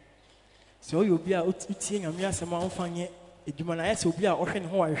 Akishe. So you'll be out eating Yamiasam on Fanya, a Dumanais will be out ocean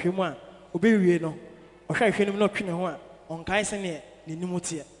hoa, Shima, Obey no, or shall I not train one on Kaisane, the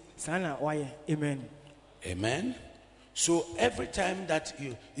Numutia, Sana, why, amen. Amen. So every time that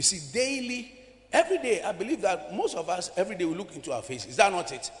you see daily, every day, I believe that most of us every day we look into our face. Is that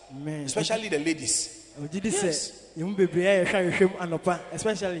not it? Amen. Especially the ladies. Did he say you will be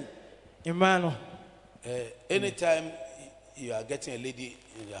especially in man? Anytime you are getting a lady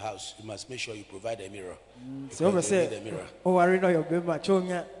in the house, you must make sure you provide a mirror. So say, oh, I read your baby,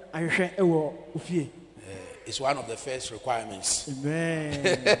 Chonya, I share a war with you. It's one of the first requirements.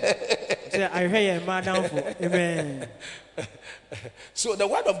 Amen. I hear a man for amen. So the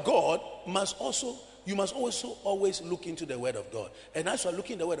word of God you must also always look into the word of God. And as you are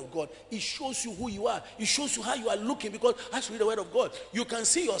looking at the word of God, it shows you who you are. It shows you how you are looking, because as you read the word of God, you can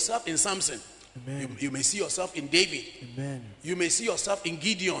see yourself in Samson. Amen. You may see yourself in David. Amen. You may see yourself in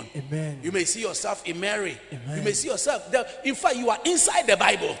Gideon. Amen. You may see yourself in Mary. Amen. You may see yourself there. In fact, you are inside the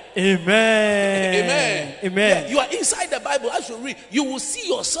Bible. Amen. Amen. Amen. Yeah, you are inside the Bible. As you read, you will see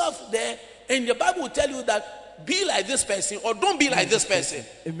yourself there, and the Bible will tell you that be like this person or don't be like this person.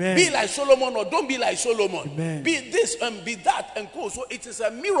 Amen. Be like Solomon or don't be like Solomon. Amen. Be this and be that and go. So it is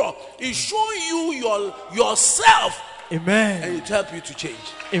a mirror. It's showing you yourself. Amen. And it help you to change.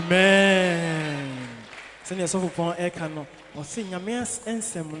 Amen. Send yourself upon air cano or sing Yamias and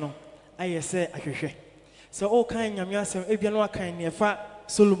Semono. I say, I can share. So all kind Yamias and Abiano kind near fat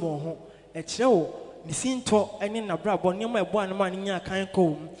Solomon, a show. Nisinto and in a brabo, near my one man in your kind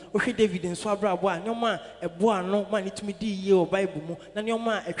comb. Okay, David and Swabra, no man, a boy, no money to me, dear or Bible, none your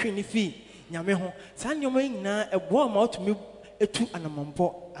man, a trini fee. Yameho, San your man, a boy mouth to me, a two and a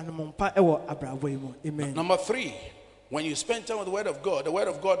mompa, or a bravo. Amen. Number 3, when you spend time with the word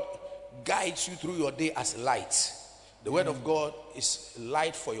of God guides you through your day as light. The word of God is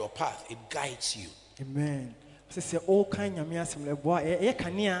light for your path. It guides you. Amen. Say all kind of me boy, a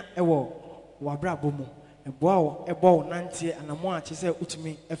cania, a war. Wabrabomo, a bow, nanti, and a more, she said,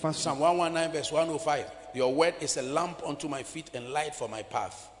 Utimi, Epha Psalm 119, verse 105. Your word is a lamp unto my feet and light for my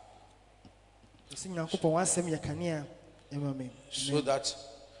path. So that,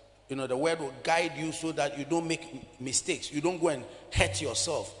 the word will guide you so that you don't make mistakes. You don't go and hurt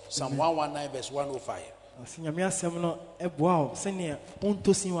yourself. Psalm 119, verse 105.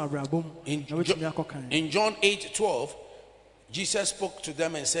 In John 8:12, Jesus spoke to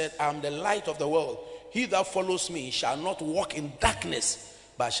them and said, I am the light of the world. He that follows me shall not walk in darkness,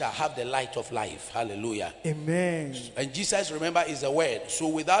 but shall have the light of life. Hallelujah. Amen. And Jesus, remember, is the word. So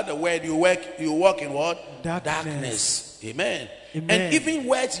without the word, you walk in what? Darkness. Amen. Amen. And even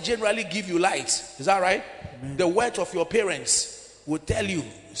words generally give you light. Is that right? Amen. The words of your parents will tell you.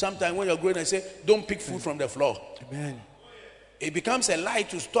 Sometimes when you're growing and say, don't pick food from the floor. Amen. It becomes a light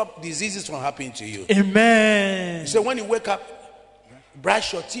to stop diseases from happening to you. Amen. So when you wake up,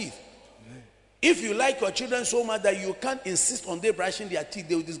 brush your teeth. Amen. If you like your children so much that you can't insist on them brushing their teeth,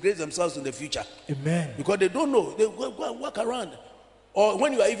 they will disgrace themselves in the future. Amen. Because they don't know. They go and walk around. Or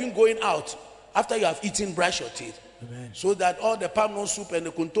when you are even going out, after you have eaten, brush your teeth. Amen. So that all the palm nut soup and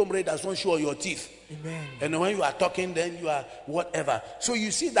the contomere does not show on your teeth. Amen. And when you are talking, then you are whatever. So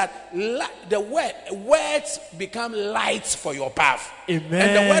you see that the words become lights for your path. Amen.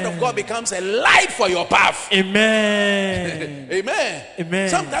 And the word of God becomes a light for your path. Amen. Amen. Amen.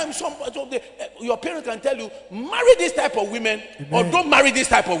 Sometimes your parents can tell you, marry this type of women. Amen. Or don't marry this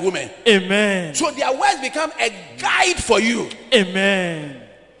type of women. Amen. So their words become a guide for you. Amen.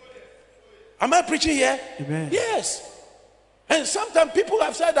 Am I preaching here? Amen. Yes. And sometimes people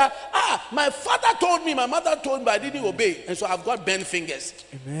have said that, my father told me, my mother told me, but I didn't obey. And so I've got bent fingers.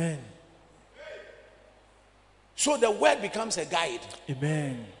 Amen. So the word becomes a guide.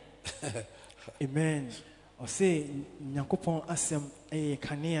 Amen. Amen. I say, Nyakopon asem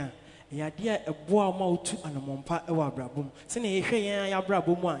kanea. Yadia a boa mautu and a mompa ewa brabum. Send a share ya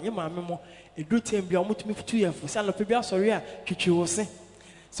brabum, your mamma, a good time be almost me for 2 years for Salopibia Soria, Kichu was saying.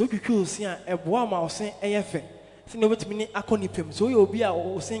 So you could see a boa mouse saying AFA. Send over to me aconipim. So you'll be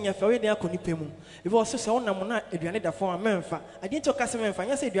out saying a ferry aconipim. If also so namona, if you need a form memfa, I didn't talk as a memfa.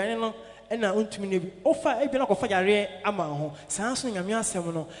 I said, you and I want to me offer a bit of fire among Samson and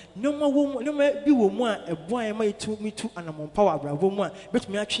Yasemono. No more woman, no more be woman, a boy might to me to an among power, bravo, but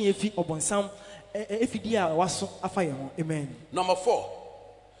me actually if he upon some if he was so a fire. Amen. Number 4,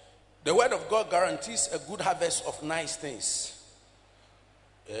 the word of God guarantees a good harvest of nice things.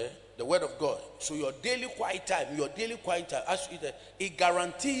 The word of God. So your daily quiet time, as it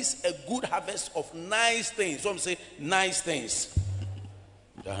guarantees a good harvest of nice things. Some say nice things.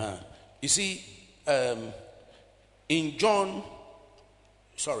 You see, in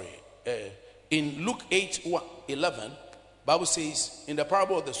Luke 8:11, Bible says, in the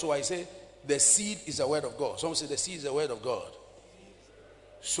parable of the sower, I say, the seed is the word of God. Some say the seed is the word of God.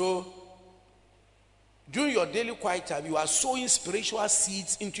 So, during your daily quiet time, you are sowing spiritual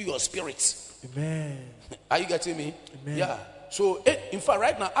seeds into your spirits. Amen. Are you getting me? Amen. Yeah. So, in fact,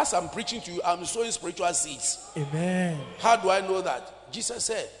 right now, as I'm preaching to you, I'm sowing spiritual seeds. Amen. How do I know that? Jesus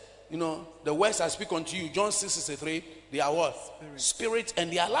said, the words I speak unto you, John 6:63, they are what? Spirit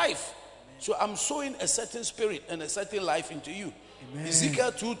and they are life. Amen. So I'm sowing a certain spirit and a certain life into you. Amen.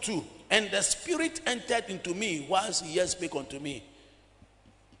 Ezekiel 2:2, and the spirit entered into me whilst he yet spake unto me.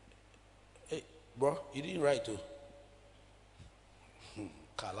 Hey, bro, you didn't write to.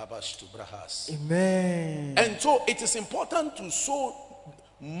 Calabash to Brahas. Amen. And so it is important to sow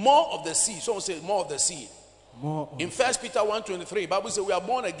more of the seed. Someone say more of the seed. In 1 Peter 1:23, Bible says we are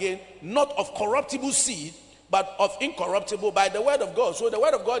born again, not of corruptible seed, but of incorruptible by the word of God. So the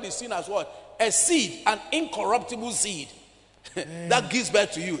word of God is seen as what? A seed, an incorruptible seed that gives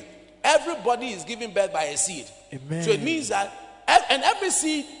birth to you. Everybody is giving birth by a seed. Amen. So it means that, and every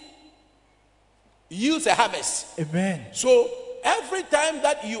seed yields a harvest. Amen. So every time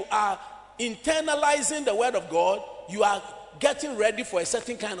that you are internalizing the word of God, you are getting ready for a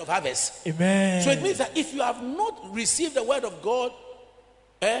certain kind of harvest. Amen. So it means that if you have not received the word of God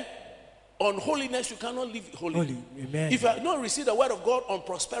on holiness, you cannot live holy. Amen. If you have not received the word of God on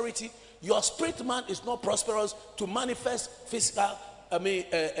prosperity, your spirit man is not prosperous to manifest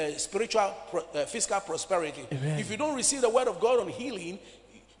spiritual physical prosperity. Amen. If you don't receive the word of God on healing,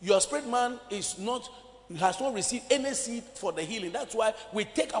 your spirit man has not received any seed for the healing. That's why we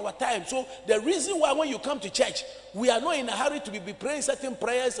take our time. So the reason why when you come to church, we are not in a hurry to be praying certain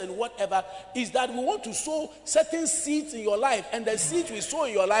prayers and whatever, is that we want to sow certain seeds in your life, and the seeds we sow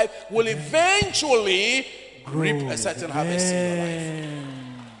in your life will eventually reap a certain harvest in your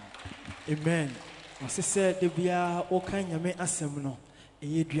life. Amen. I said, the Bia Okanyame Asemno,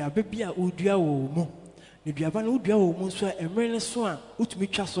 a Diabia Udia Womo, the Diaban Udia Womuswa, a Meneswa,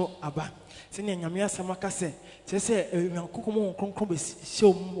 Utmichaso Abba. Senior Yamia Samakase, say, Kukumo Concobis,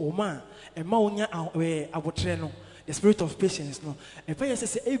 show Oma, and Maunia Abotreno, the spirit of patience. No, and Paya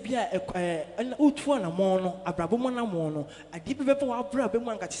says, Abia, an Utuana mono, a Brabomana mono, a deep vapor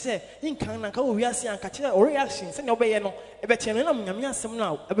Brabaman Catse, in Kanaka, Riasia and Catella, or reactions, and Obeano, a Betanam Yamia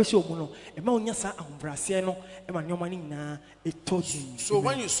Samna, a Beshomuno, a Mauniasa and Brasiano, and Manomanina, it told you. So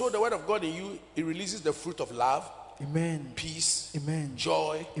when you sow the word of God in you, it releases the fruit of love, Amen, peace, Amen,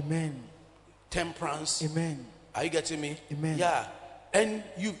 joy, Amen, temperance. Amen. Are you getting me? Amen. Yeah. And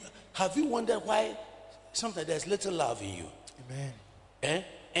have you wondered why sometimes there's little love in you? Amen.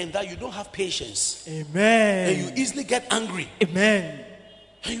 And that you don't have patience. Amen. And you easily get angry. Amen.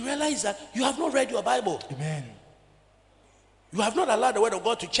 And you realize that you have not read your Bible. Amen. You have not allowed the word of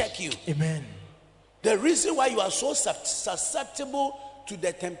God to check you. Amen. The reason why you are so susceptible to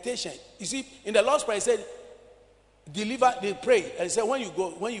the temptation. You see, in the Lord's Prayer, it said, pray. And said, when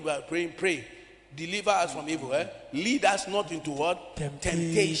you are praying, pray. Deliver us from evil. Lead us not into what?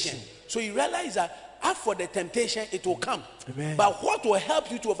 Temptation. So you realize that ask for the temptation, it will come. Amen. But what will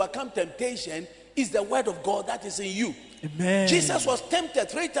help you to overcome temptation is the word of God that is in you. Amen. Jesus was tempted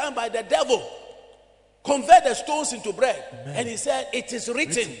 3 times by the devil. Convert the stones into bread. Amen. And he said, it is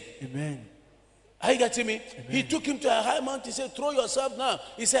written. Amen. Are you getting me? Amen. He took him to a high mountain. He said, throw yourself now.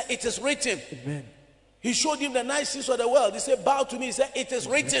 He said, it is written. Amen. He showed him the nice things of the world. He said, bow to me. He said, it is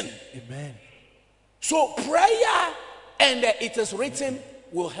written. Amen. So prayer and it is written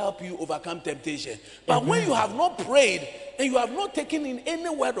will help you overcome temptation. But when you have not prayed and you have not taken in any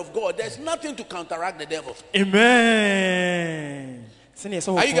word of God, there's nothing to counteract the devil. Amen.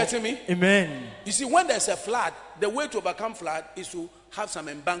 Are you getting me? Amen. You see, when there's a flood, the way to overcome flood is to have some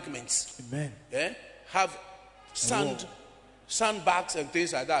embankments. Amen. Yeah? Have sandbags and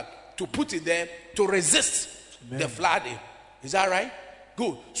things like that to put it there to resist the flooding. Is that right?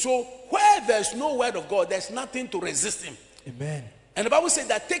 Good. So where there's no word of God, there's nothing to resist him. Amen. And the Bible says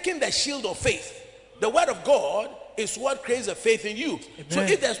that taking the shield of faith, the word of God is what creates a faith in you. Amen. So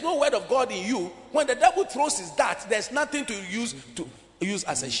if there's no word of God in you, when the devil throws his dart, there's nothing to use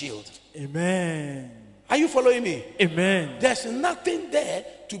as a shield. Amen. Are you following me? Amen. There's nothing there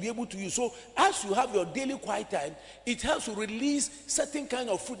to be able to use. So as you have your daily quiet time, it helps to release certain kind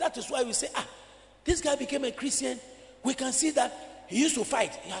of fruit. That is why we say, this guy became a Christian. We can see that he used to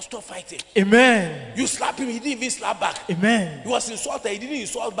fight. He has stopped fighting. Amen. You slap him, he didn't even slap back. Amen. He was insulted, he didn't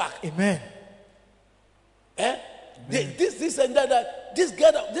insult back. Amen. This and that. This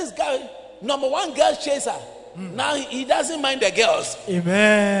guy, number one girl chaser. Now he doesn't mind the girls.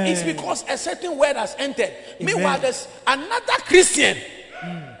 Amen. It's because a certain word has entered. Meanwhile, there's another Christian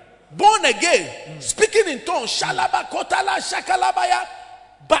born again, speaking in tongues, shalaba, kotala, shakalabaya.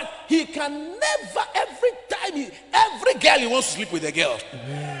 But he can never, every girl he wants to sleep with a girl.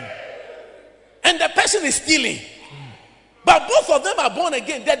 Amen. And the person is stealing. But both of them are born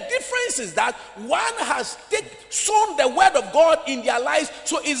again. The difference is that one has sown the word of God in their lives,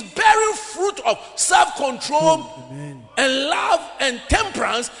 so it's bearing fruit of self-control and love and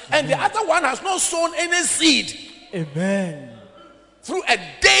temperance, and the other one has not sown any seed. Amen. Through a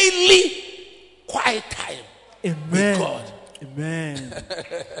daily quiet time with God. Amen.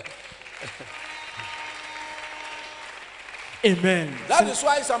 Amen. That is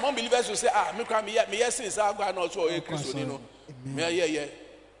why some unbelievers will say, me yes since I go not so Christian, no. Yeah.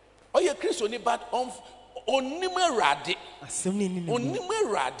 Oh, yeah, Christian, but onime radi.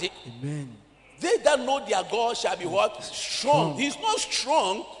 Amen. They that know their God shall be what? Strong. He's not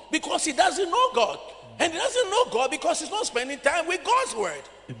strong because he doesn't know God. And he doesn't know God because he's not spending time with God's word.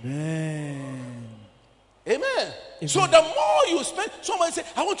 Amen. Amen. So the more you spend, somebody say,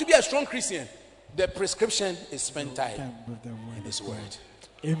 I want to be a strong Christian. The prescription is spend time in his word.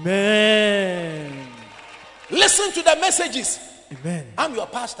 Amen. Listen to the messages. Amen. I'm your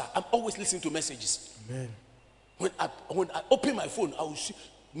pastor. I'm always listening to messages. Amen. When I open my phone, I will see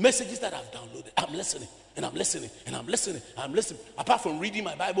messages that I've downloaded. I'm listening and I'm listening and I'm listening. I'm listening. Apart from reading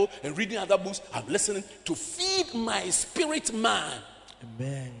my Bible and reading other books, I'm listening to feed my spirit man.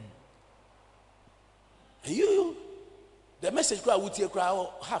 Amen. And you, the message crowd would take crowd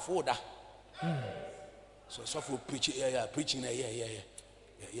half order. So for preaching, preaching,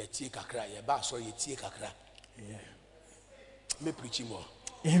 take a cry, take a cry. Me preaching more.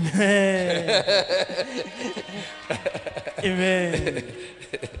 Amen. Amen.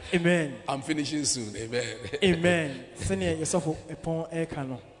 Amen. I'm finishing soon. Amen. Amen. Senior yourself upon air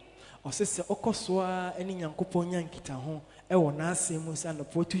canon. Or sister Okoswa, any Yankopo Yankita home, Ewa Nasimus and the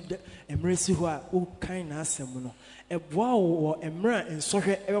Portugal, Emresi who are all kind Nasemuno, a wow or Emra and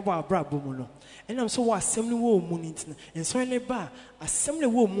Soja Ewa Brabomuno. And I'm so assembly war moon in Soya Bar, assembly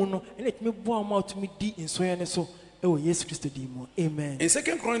war mono, and let me bow out to me deep in Soya so. Oh, yes, Christ Demo. Amen. In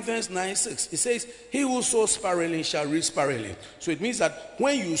 2 Corinthians 9:6, it says, he who sows sparingly shall reap sparingly. So it means that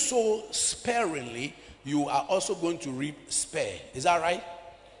when you sow sparingly, you are also going to reap spare. Is that right?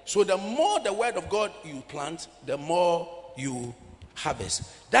 So the more the word of God you plant, the more you harvest.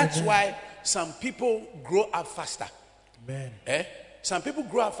 That's why some people grow up faster. Amen. Some people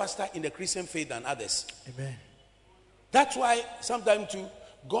grow up faster in the Christian faith than others. Amen. That's why sometimes too,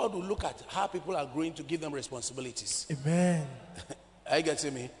 God will look at how people are growing to give them responsibilities. Amen. Are you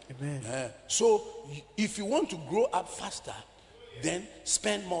getting me? Amen. So if you want to grow up faster, then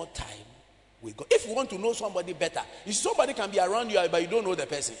spend more time with God. If you want to know somebody better, you see, somebody can be around you, but you don't know the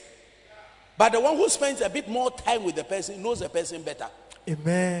person. But the one who spends a bit more time with the person knows the person better.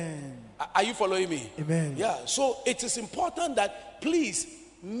 Amen. Are you following me? Amen. Yeah. So it is important that please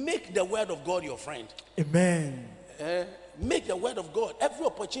make the word of God your friend. Amen. Make the word of God every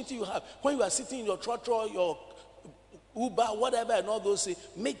opportunity you have. When you are sitting in your trotro, your Uber, whatever, and all those things,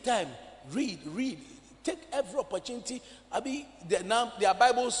 make time Read. Take every opportunity. Now there are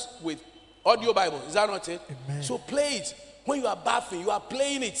Bibles with audio Bible. Is that not it? Amen. So play it. When you are bathing, you are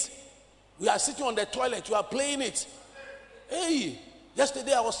playing it. We are sitting on the toilet, you are playing it. Hey,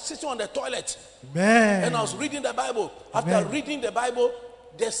 yesterday I was sitting on the toilet. Amen. And I was reading the Bible. After Amen. reading the Bible,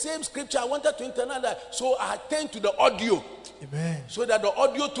 the same scripture I wanted to internalize that. So I turned to the audio. Amen. So that the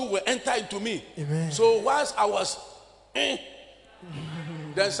audio too will enter into me. Amen. So whilst I was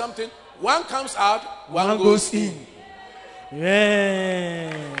then something, one comes out, one goes in.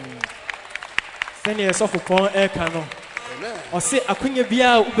 Amen. Send yourself upon air cannon. Amen. Or say akunya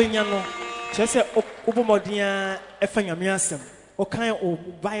bia ubenya just say obomodia efanya miasem o kan o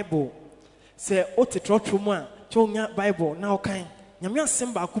Bible say o tetrotro mu a chonya Bible na o kan nyame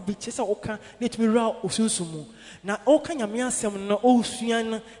asem ba ko bi chese o kan na etumi ra osunsumu na o kan nyame asem na o sua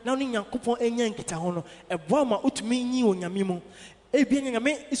na oni Nyankopon enya nkita ho no ebo ma otumi nyi o nyame mu ebi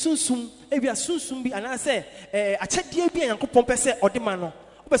nyame isunsum ebi asunsum bi ana say achadie bi Nyankopon pese odema no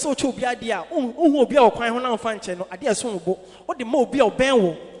pese o che obi ade a ohu obi a okwan ho na mfa nche no ade eso wo o de ma obi a oben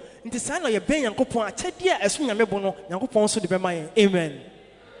wo nti sa na ye ben Nyankopon achadie a eso nyame bo no Nyankopon so de be ma yen. Amen.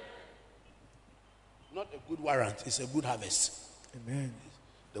 Not a good warrant, it's a good harvest. Amen.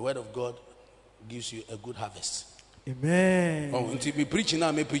 The word of God gives you a good harvest. Amen. Oh, until me preaching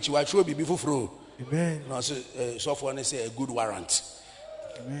now, me preach. Why should be before throw? Amen. No, so for one say a good warrant.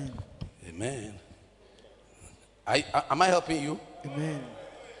 Amen. Amen. Am I helping you? Amen.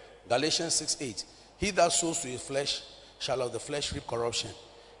 Galatians 6:8. He that sows to his flesh shall of the flesh reap corruption.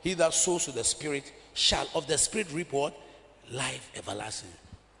 He that sows to the spirit shall of the spirit reap what? Life everlasting.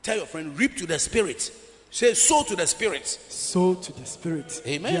 Tell your friend, reap to the spirit. Say, sow to the spirit. Sow to the spirit.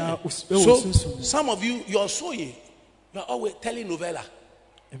 Amen. Yeah, So, some of you, you're sowing. You're always telling novella.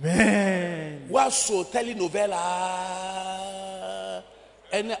 Amen. What's so telenovela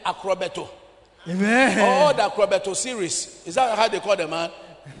and acrobato? Amen. All the acrobato series. Is that how they call them, man?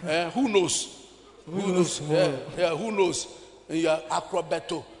 Who knows? Who knows more? Yeah, who knows? Yeah,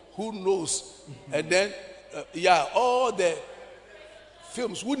 acrobato. Who knows? And then, all the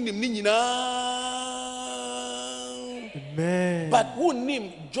films. Who name Amen. But who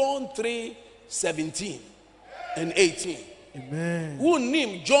name John 3:17 and 18? Amen. Who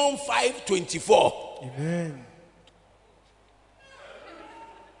name John 5:24? Amen.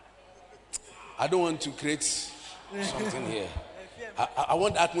 I don't want to create something here. I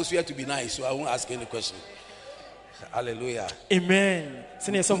want the atmosphere to be nice, so I won't ask any question. Hallelujah. Amen.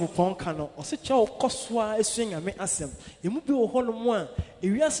 Send yourself upon cano or such a coswa a swing and make asem. You move your whole one.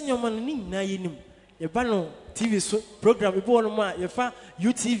 If you are seeing your man, Nayinim, your banner TV program, you born one, your fa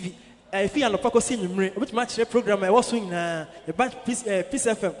UTV. If you are not seeing which match the program I was swing na a bunch Peace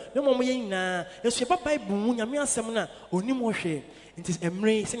FM. No more na yes, your papa boom, Yamia Semana, or Nimoshe. It is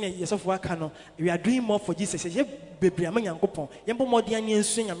Emre, send yourself work cano. We are doing more for Jesus. Baby, I'm young coupon. Yambo more than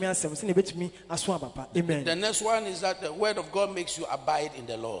swing a man, send it to me as well, Papa. Amen. The next one is that the word of God makes you abide in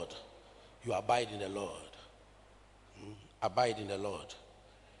the Lord. You abide in the Lord. Abide in the Lord.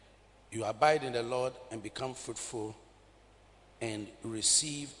 You abide in the Lord and become fruitful and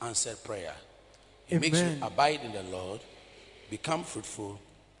receive answered prayer. It makes you abide in the Lord, become fruitful,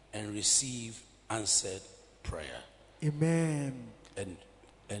 and receive answered prayer. Amen.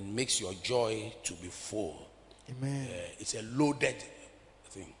 And makes your joy to be full. Amen. It's a loaded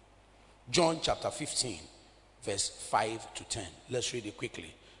thing. John chapter 15, verse 5 to 10. Let's read it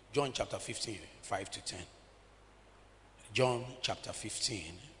quickly. John chapter 15, 5 to 10. John chapter 15,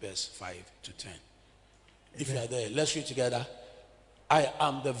 verse 5 to 10. If you are there, let's read together. I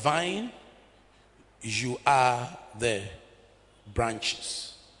am the vine, you are the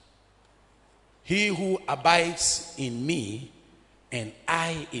branches. He who abides in me and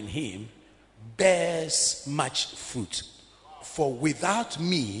I in him bears much fruit. For without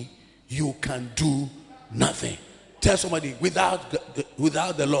me, you can do nothing. Tell somebody, without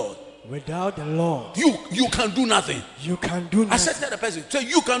the Lord. Without the Lord, you can do nothing. You can do nothing. I said to the person, say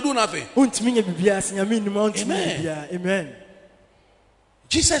you can do nothing. Amen. Amen.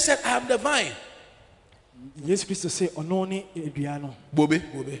 Jesus said, I am the vine. Yes, Christ say, Ononi Ediano. Bobe.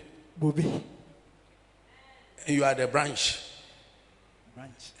 And you are the branch.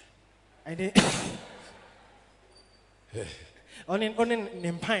 And then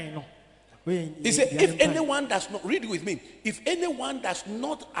he said, if anyone does not, read with me, if anyone does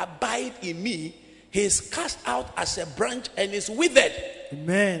not abide in me, he is cast out as a branch and is withered.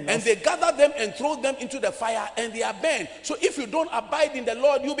 Amen. And they gather them and throw them into the fire and they are burned. So if you don't abide in the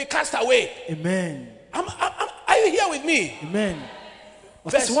Lord, you'll be cast away. Amen. Are you here with me? Amen.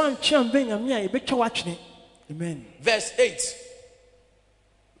 Verse 8.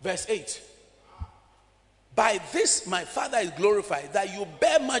 Verse 8. By this my Father is glorified, that you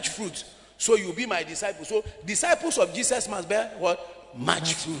bear much fruit, so you be my disciples. So disciples of Jesus must bear what?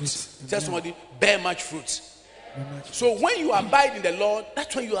 Much fruit. Tell somebody, bear much fruit. So when you abide in the Lord,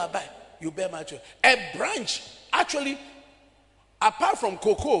 that's when you abide. You bear much fruit. A branch, actually, apart from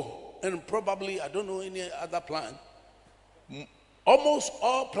cocoa and probably, I don't know, any other plant, almost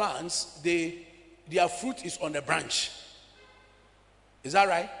all plants, their fruit is on the branch. Is that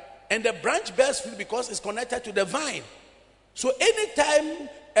right? And the branch bears fruit because it's connected to the vine. So anytime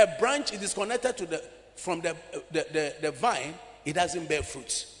a branch is disconnected from the vine, it doesn't bear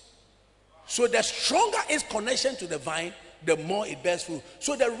fruit. So the stronger its connection to the vine, the more it bears fruit.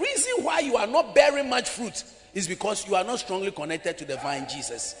 So the reason why you are not bearing much fruit is because you are not strongly connected to the vine,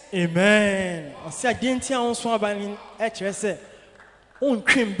 Jesus. Amen.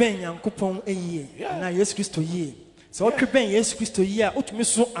 So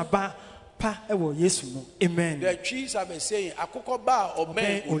amen. The trees have been saying, "Akokoba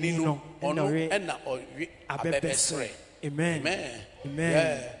oben unino ono ena ori abebesre." Amen. Amen. Amen.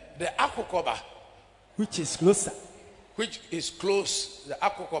 Yeah. The akokoba, which is closer. Which is close. The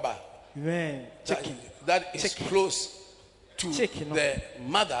akokoba. Amen. Chicken. That is chicken. Close to chicken, the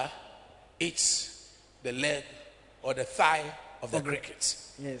mother eats the leg or the thigh of the cricket.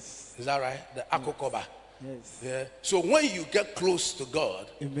 Yes. Is that right? The akokoba. Yes. Yeah. So when you get close to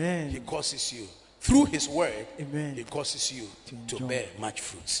God, amen, He causes you through His word. Amen. He causes you to bear much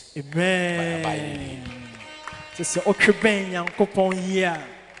fruit. Amen. By abiding in Him.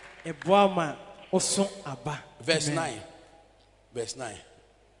 Verse 9. Verse 9.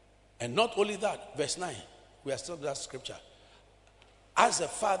 And not only that, verse 9. We are still that scripture. As the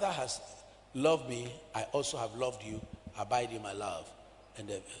Father has loved me, I also have loved you. Abide in my love.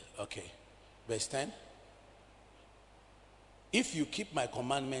 And okay. Verse 10. If you keep my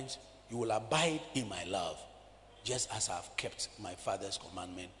commandments, you will abide in my love, just as I have kept my Father's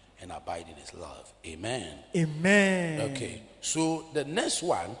commandment and abide in His love. Amen. Amen. Okay. So the next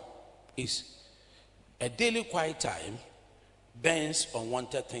one is a daily quiet time burns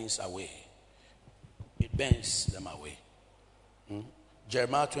unwanted things away. It burns them away.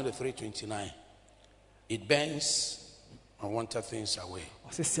 Jeremiah 23:29. It burns unwanted things away.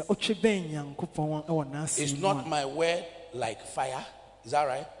 It's not my word like fire. Is that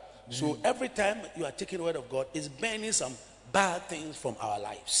right? So every time you are taking the word of God, it's burning some bad things from our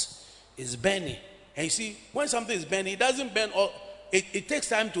lives. It's burning. And you see, when something is burning, it doesn't burn all. It takes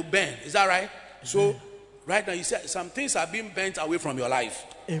time to burn. Is that right? So right now you said some things are being burnt away from your life.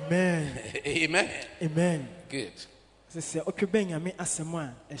 Amen. Amen. Amen. Good. And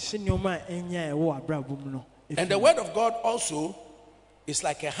the word of God also is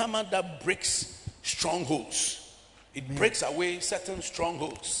like a hammer that breaks strongholds. It breaks away certain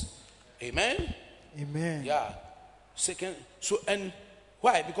strongholds. Amen. Amen. Yeah. So and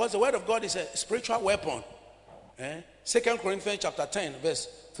why? Because the word of God is a spiritual weapon. 2 Corinthians chapter 10, verse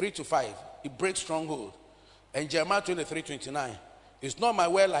 3-5. It breaks stronghold. And Jeremiah 23:29. It's not my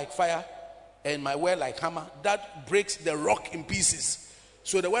word like fire and my word like hammer that breaks the rock in pieces.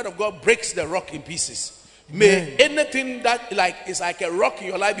 So the word of God breaks the rock in pieces. May anything that is like a rock in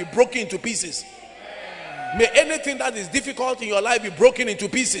your life be broken into pieces. May anything that is difficult in your life be broken into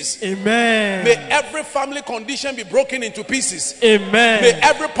pieces. Amen. May every family condition be broken into pieces. Amen. May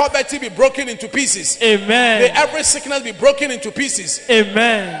every poverty be broken into pieces. Amen. May every sickness be broken into pieces.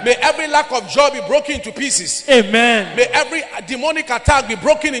 Amen. May every lack of joy be broken into pieces. Amen. May every demonic attack be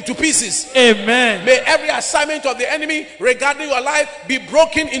broken into pieces. Amen. May every assignment of the enemy regarding your life be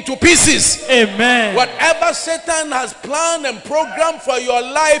broken into pieces. Amen. Whatever Satan has planned and programmed for your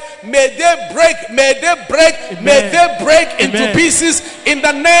life, may they break. May they break. Amen. May they break into pieces in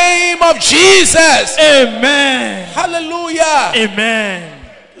the name of Jesus. Amen. Hallelujah. Amen.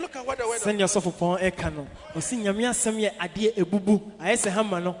 Look at what the word send yourself upon Ekano. Osi nyamia semye adie ebubu. Ayese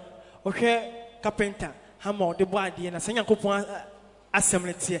hammer no. Ohwe carpenter hammer de bo adie na senya kopon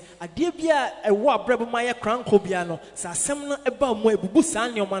assemblety adie bia ewo abrabo maye kranko bia no sa asem no eba mo ebubu sa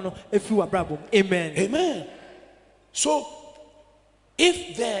nyoma no efi wabrabo. Amen. Amen. So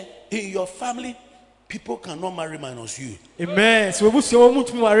if there in your family people cannot marry minus you. Amen. So we will move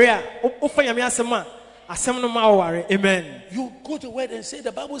to Maria. Amen. You go to word and say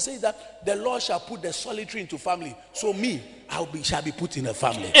the Bible says that the Lord shall put the solitary into family. So me, shall be put in a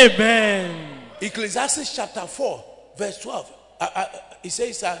family. Amen. Ecclesiastes chapter 4, verse 12. It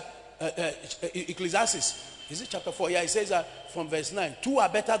says Ecclesiastes. Is it chapter 4? Yeah, it says from verse 9. 2 are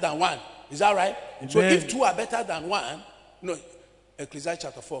better than 1. Is that right? Amen. So if 2 are better than 1, no, Ecclesiastes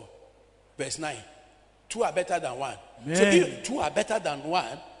chapter 4, verse 9. 2 are better than 1. Amen. So if 2 are better than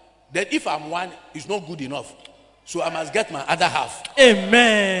 1, then if I'm one, it's not good enough. So I must get my other half.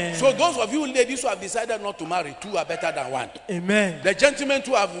 Amen. So those of you ladies who have decided not to marry, 2 are better than 1. Amen. The gentlemen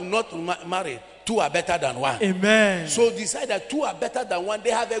who have not married, 2 are better than 1. Amen. So decide that 2 are better than 1. They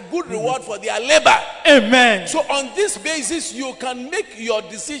have a good reward for their labor. Amen. So on this basis, you can make your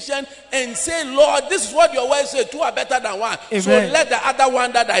decision and say, Lord, this is what your word says. 2 are better than 1. Amen. So let the other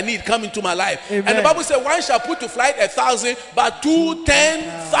one that I need come into my life. Amen. And the Bible says, 1 shall put to flight 1,000, but 2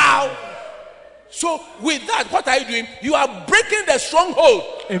 10,000. So with that, what are you doing? You are breaking the stronghold.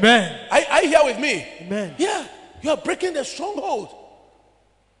 Amen. Are you here with me? Amen. Yeah. You are breaking the stronghold.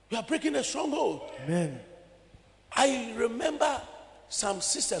 You are breaking the stronghold. Amen. I remember some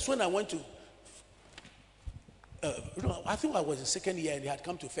sisters when I went to, I think I was in second year and they had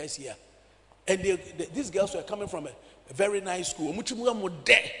come to first year. And these girls were coming from a very nice school. Amen.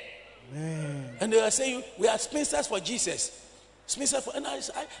 And they were saying, we are spinsters for Jesus. Spinsters for, and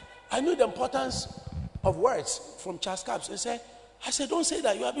I knew the importance of words from Charles Capps. I said, don't say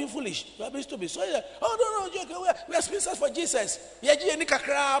that. You are being foolish. You are being stupid. So he said, oh, no, we are spinsters for Jesus. And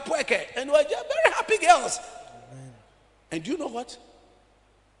we are very happy girls. Amen. And do you know what?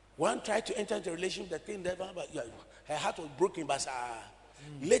 One tried to enter into a relationship that thing never, but her heart was broken. But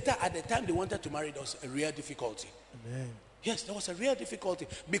later, at the time they wanted to marry, there was a real difficulty. Amen. Yes, there was a real difficulty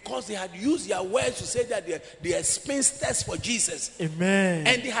because they had used their words to say that they are spinsters for Jesus. Amen.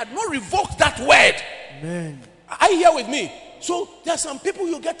 And they had not revoked that word. Amen. Are you here with me? So there are some people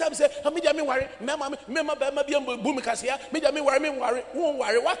you get up and say, worry,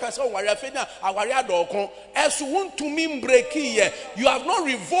 you have not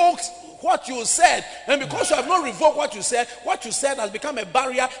revoked what you said, and because you have not revoked what you said has become a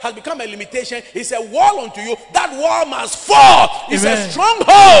barrier, has become a limitation. It's a wall unto you. That wall must fall. It's Amen. a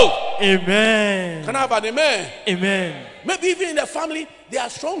stronghold. Amen. Can I have an amen? Amen. Maybe even in the family there are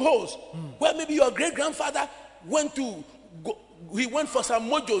strongholds where maybe your great grandfather went for some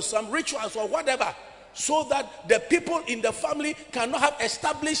mojos, some rituals or whatever, so that the people in the family cannot have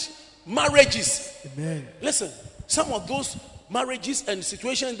established marriages. Amen. Listen, some of those marriages and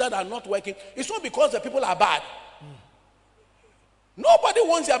situations that are not working, it's not because the people are bad. Nobody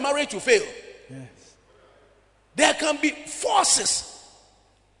wants their marriage to fail. Yes. There can be forces.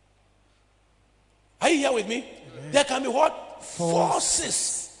 Are you here with me? Amen. There can be what?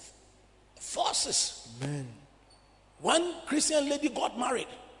 Forces. Amen. One Christian lady got married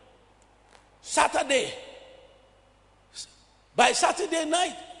Saturday. By Saturday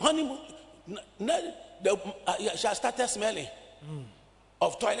night, honeymoon, she started smelling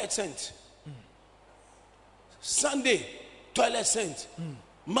of toilet scent. Sunday, toilet scent.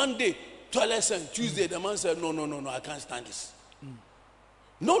 Monday, toilet scent. Tuesday, the man said, no, I can't stand this.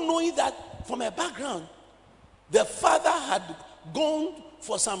 Not knowing that from her background, the father had gone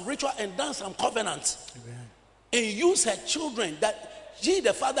for some ritual and done some covenants. Amen. And used her children that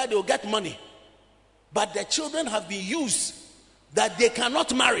the father, they will get money. But the children have been used that they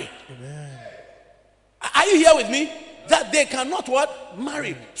cannot marry. Amen. Are you here with me? That they cannot what?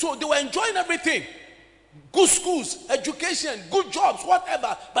 Marry. So they were enjoying everything. Good schools, education, good jobs,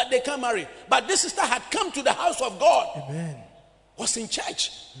 whatever. But they can't marry. But this sister had come to the house of God. Amen. Was in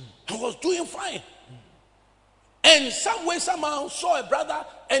church. And was doing fine. And some way, somehow saw a brother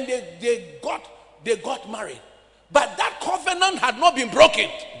and they got married. But that covenant had not been broken.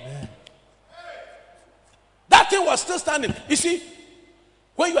 Amen. That thing was still standing. You see,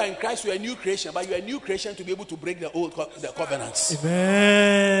 when you are in Christ, you are a new creation, but you are a new creation to be able to break the old the covenants.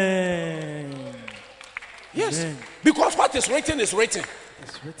 Amen. Yes. Amen. Because what is written is written.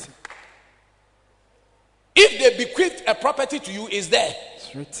 It's written. If they bequeath a property to you, is there.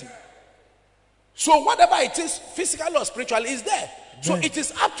 It's written. So whatever it is, physical or spiritual, is there. Amen. So it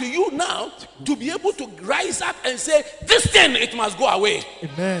is up to you now to be able to rise up and say, this thing, it must go away.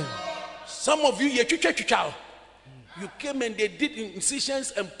 Amen. Some of you, you came and they did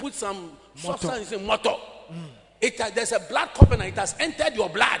incisions and put some substance in mortar. There's a blood covenant. It has entered your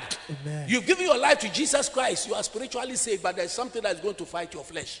blood. Amen. You've given your life to Jesus Christ. You are spiritually saved, but there's something that's going to fight your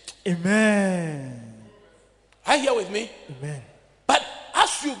flesh. Amen. Are you here with me? Amen. But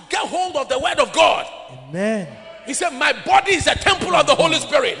as you get hold of the word of God, Amen. he said, my body is a temple of the Holy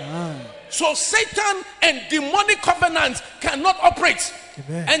Spirit. Amen. So Satan and demonic covenants cannot operate.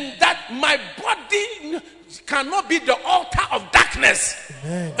 Amen. And that my body cannot be the altar of darkness.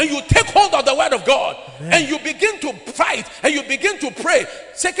 Amen. And you take hold of the word of God. Amen. And you begin to fight and you begin to pray.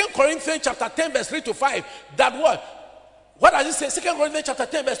 2 Corinthians chapter 10 verse 3 to 5. That what does it say? 2 Corinthians chapter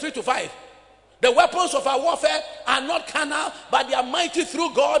 10 verse 3 to 5. The weapons of our warfare are not carnal, but they are mighty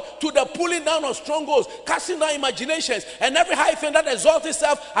through God to the pulling down of strongholds, casting down imaginations, and every high thing that exalts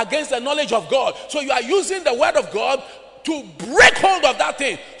itself against the knowledge of God. So you are using the word of God to break hold of that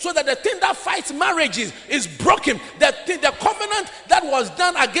thing, so that the thing that fights marriages is broken. The covenant that was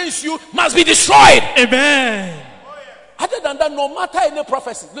done against you must be destroyed. Amen. Other than that, no matter any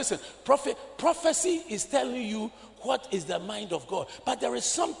prophecy, listen, prophecy is telling you what is the mind of God, but there is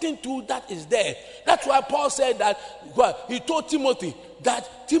something too that is there. That's why Paul said that, he told Timothy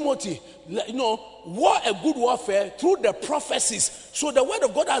that, Timothy, war a good warfare through the prophecies. So the word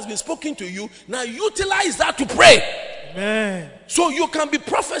of God has been spoken to you. Now utilize that to pray. Amen. So you can be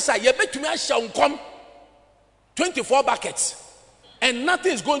prophesied. You bet to me I shall come 24 buckets, and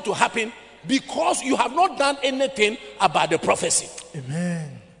nothing is going to happen because you have not done anything about the prophecy.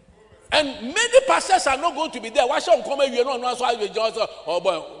 Amen. And many pastors are not going to be there. Why shall come? You know, no, so I just oh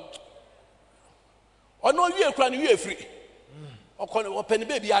boy, or no, you are crying, you are free. Or penny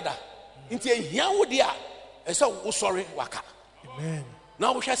baby other. Into here would dia. And so sorry, waka. Amen.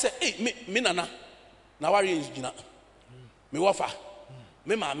 Now we shall say, hey, me nana, now are you Gina? Me wafa,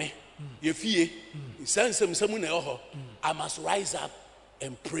 me mame, ye fie, send someone I must rise up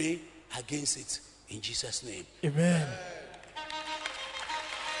and pray against it in Jesus' name. Amen.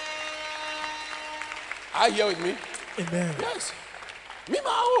 Are you here with me? Amen. Yes. Me,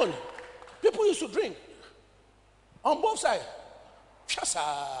 my own. People used to drink on both sides.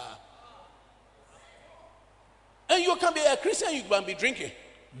 And you can be a Christian, you can be drinking.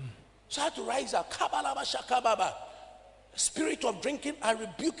 So I had to rise up. Kabalaba shakababa. Spirit of drinking, I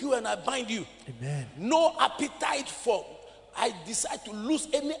rebuke you and I bind you. Amen. No appetite for. I decide to lose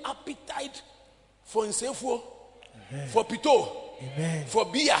any appetite for insefo, for pito, Amen. for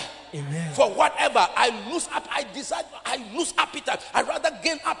beer, Amen. for whatever. I lose appetite. I rather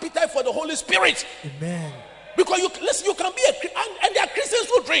gain appetite for the Holy Spirit. Amen. Because you can be and there are Christians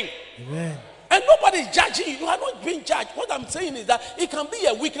who drink. Amen. And nobody is judging you. You are not being judged. What I'm saying is that it can be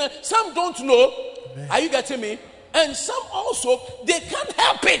a weakness. Some don't know. Amen. Are you getting me? And some also, they can't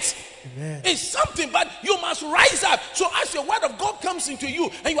help it. Amen. It's something, but you must rise up. So as your word of God comes into you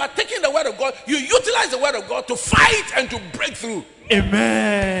and you are taking the word of God, you utilize the word of God to fight and to break through.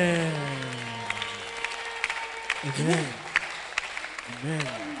 Amen. Amen. Amen.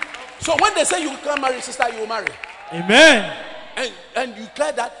 So when they say you can't marry, sister, you will marry. Amen. And you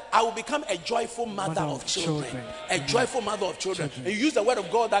declare that I will become a joyful mother of children. A joyful mother of children. And you use the word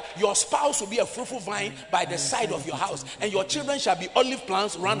of God that your spouse will be a fruitful vine by the side of your house, and your children shall be olive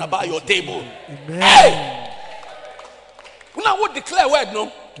plants round about your table. Amen. Hey! Now would declare word,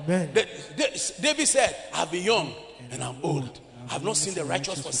 no? Amen. David said, I've been young and I'm old. I have not seen the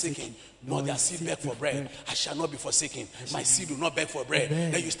righteous forsaken, nor their seed beg for bread. I shall not be forsaken. My seed will not beg for bread.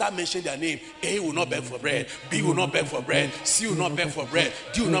 Then you start mentioning their name. A will not beg for bread. B will not beg for bread. C will not beg for bread.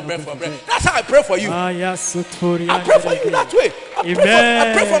 D will not beg for bread. That's how I pray for you. I pray for you that way.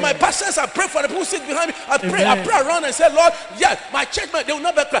 I pray for my pastors. I pray for the people who sit behind me. I pray around and say, Lord, yes, my church, they will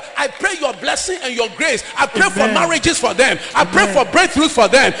not beg for bread. I pray your blessing and your grace. I pray for marriages for them. I pray for breakthroughs for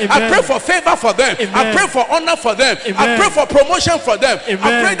them. I pray for favor for them. I pray for honor for them. I pray for promotion for them.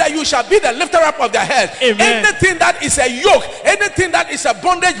 I pray that you shall be the lifter up of their head. Anything that is a yoke, anything that is a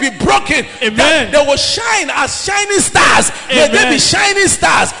bondage be broken. That they will shine as shining stars. May they be shining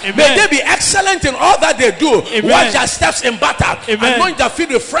stars. May they be excellent in all that they do. Watch their steps in battle. Anoint their feet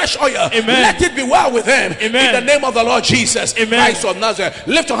with fresh oil. Let it be well with them. In the name of the Lord Jesus Christ of Nazareth.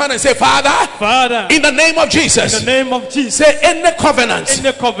 Lift your hand and say, Father, in the name of Jesus. In the name of Jesus. Say, any covenant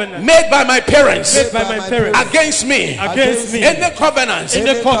made by my parents against me. Any covenant,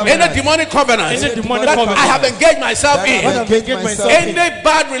 any demonic covenant that I have engaged myself in, any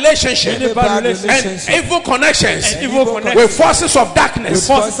bad relationship and evil connections with forces of darkness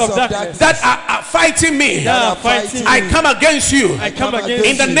that are fighting me, I come against you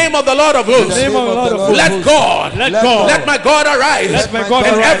in the name of the Lord of hosts. Let God, let my God arise,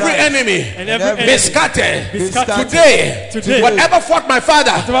 and every enemy be scattered today. Whatever fought my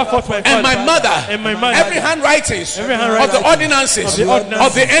father and my mother, every handwritings of the ordinances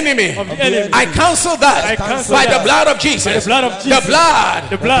of the enemy, I cancel that by the blood of Jesus. The blood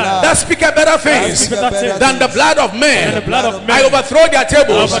that speaketh better things than the blood of men. I overthrow their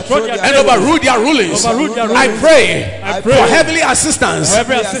tables and overrule their rulings. I pray for heavenly assistance.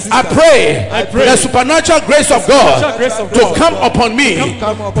 I pray the supernatural grace of God to come upon me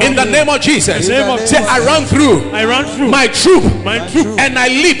in the name of Jesus. Say, I run through my troop and I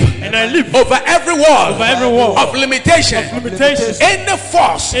leap and I live over every wall, over every wall of limitation. Any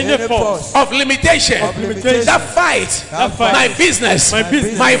force of limitation that fight my business,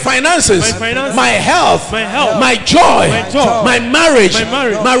 my finances, my health, my joy, my marriage,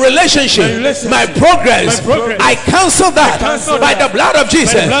 my relationship, my progress, I cancel that by the blood of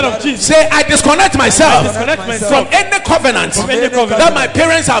Jesus. Say, I disconnect myself from any covenant that my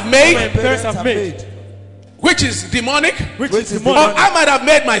parents have made, which is demonic, or I might have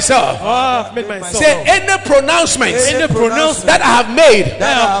made myself. Say, any pronouncements that I have made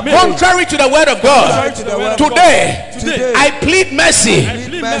contrary to the word of God, today I plead mercy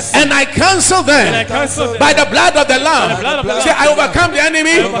and I cancel them by the blood of the Lamb. Say, I overcome the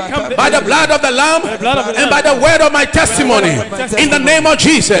enemy by the blood of the Lamb and by the word of my testimony in the name of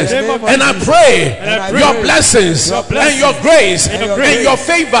Jesus. And I pray your blessings and your grace and your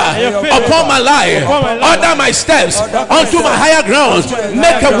favor upon my life. Order my steps onto my higher grounds.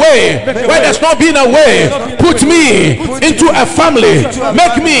 Make a way where there's not been a way. Put me into a family.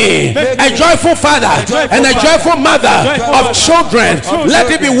 Make me a joyful father and a joyful mother of children. Let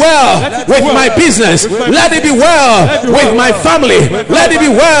it be well with my business. Let it be well with my family. Let it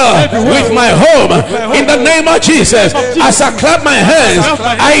be well with my home. In the name of Jesus, as I clap my hands,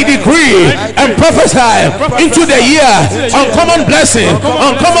 I decree and prophesy into the year uncommon blessing,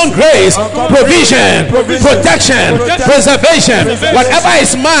 uncommon grace, provision, protection, preservation. Whatever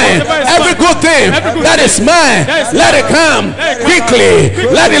is mine, every good thing that is mine, let it come quickly.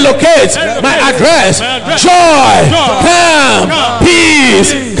 Let it locate my address. Joy, come.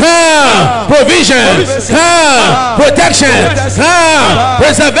 Peace, come. Provision, come. Protection, come.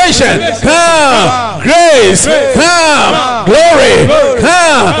 Preservation, come. Grace, come. Glory,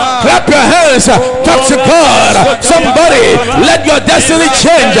 come. Clap your hands. Talk to God. Somebody, let your destiny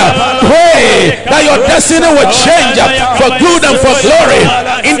change. Pray that your destiny will change for good and for glory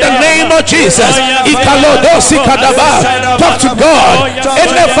in the name of Jesus. Talk to God. In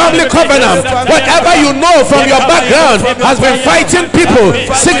the family covenant, whatever you know from your background has been fighting people,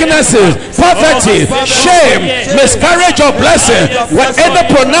 sicknesses, poverty, shame, miscarriage of blessing. Whatever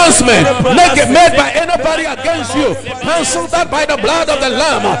pronouncement made by anybody against you, cancel that by the blood of the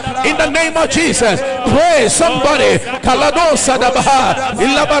Lamb in the name of Jesus. Pray somebody. Kaladosa dabaha,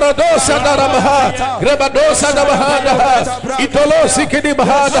 ilabarodosa darabaha, grebadosa dabaha, itolosi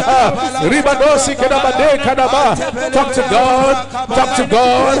kidibahada, ribadosi kidabade kadaba. Talk to God, talk to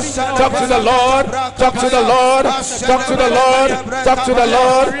God, talk to the Lord, talk to the Lord, talk to the Lord, talk to the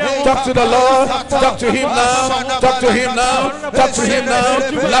Lord, talk to the Lord, talk to him now, talk to him now, talk to him now.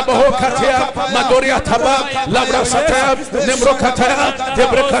 Labaho katia, madoria taba, labra sataya, nembro kataya,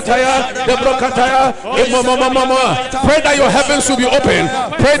 debro kataya, debro kataya, pray that your heavens will be open.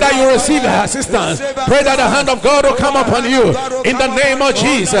 Pray that you receive assistance. Pray that the hand of God will come upon you in the name of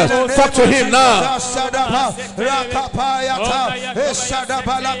Jesus. Talk to him now.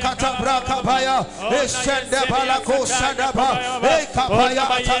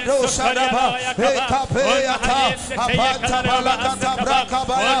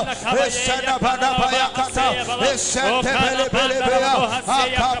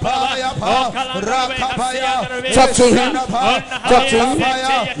 Talk to him. Talk to him.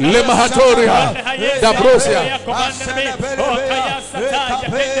 Lemahatoria, Dabrosia.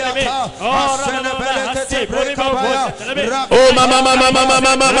 Oh, mama,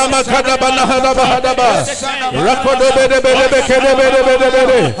 kadabana hadaba hadaba. Rakodo bede bede kede bede bede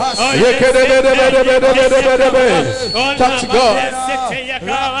bede. Yekede bede bede bede bede bede. Talk to God.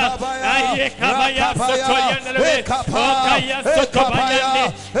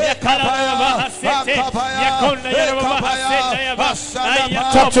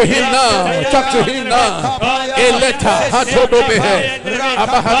 Talk to him now. Talk to him now. Eleta hatodo behe.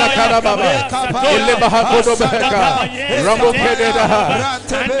 Abahada karababa. Ele bahakodo beheka. Rambo kededaha.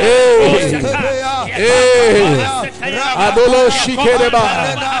 Adolo shikereba.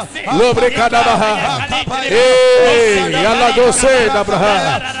 Lobre kadabaha. Yala dose dabraha.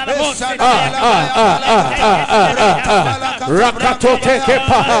 Rakato teke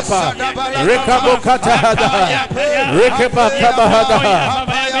pahapa. Rekabokata hadaha. Rekabakabahadaha.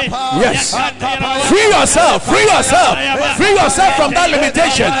 Yes. Free yourself. Free yourself. Free yourself from that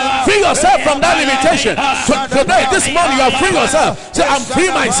limitation. Free yourself from that limitation. Today, this morning, you are free yourself. Say, I'm free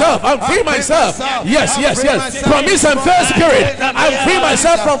myself. I'm free myself. Yes. Promise and fail spirit. I'm free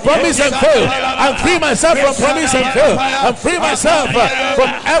myself from promise and fail. I'm free myself from promise and fail. I'm free myself from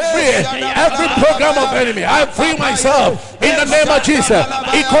every program of enemy. I'm free myself in the name of Jesus.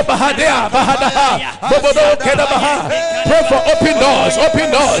 Pray for open doors,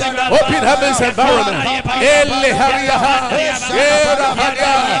 open heavens environment.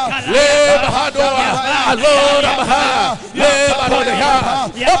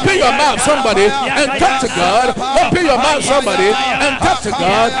 Open your mouth, somebody, and talk to God. Open your mouth, somebody, and talk to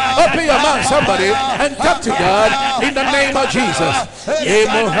God. Open your mouth, somebody, and talk to God in the name of Jesus. In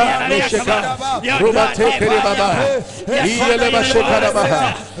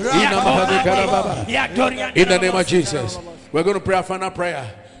the name of Jesus. We're going to pray a final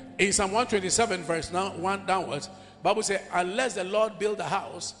prayer. In Psalm 127, verse 1 downwards, Bible says, unless the Lord build a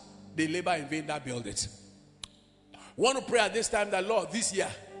house, they labor in vain that build it. Want to pray at this time that, Lord, this year,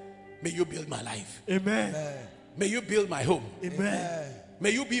 may you build my life. Amen. May you build my home. Amen.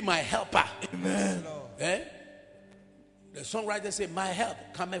 May you be my helper. Amen. The songwriter said, my help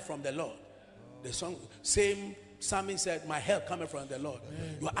cometh from the Lord. The same psalmist said, my help cometh from the Lord.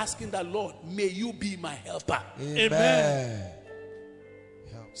 Amen. You're asking the Lord, may you be my helper. Amen.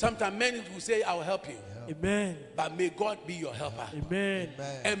 Sometimes men will say, I will help you. Amen. But may God be your helper. Amen.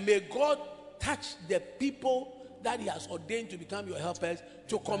 And may God touch the people that he has ordained to become your helpers,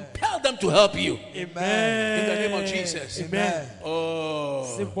 to compel them to help you. Amen. In the name of Jesus. Amen.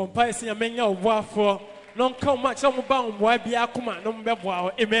 Oh. Amen.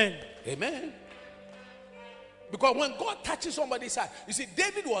 Amen. Because when God touches somebody's heart, you see,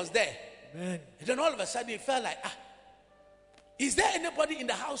 David was there. Amen. And then all of a sudden he felt like, is there anybody in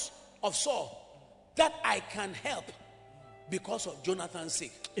the house of Saul that I can help because of Jonathan's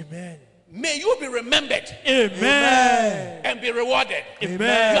sake? Amen. May you be remembered. Amen. And be rewarded.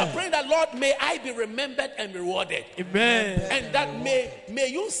 Amen. You are praying that, Lord, may I be remembered and rewarded. Amen. And that may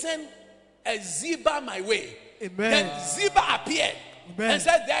you send a Ziba my way. Amen. Then Ziba appeared. Amen. And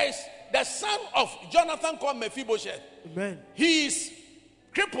said, there is the son of Jonathan called Mephibosheth. Amen. He is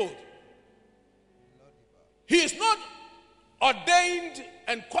crippled. He is not ordained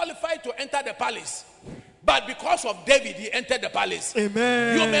and qualified to enter the palace. But because of David, he entered the palace.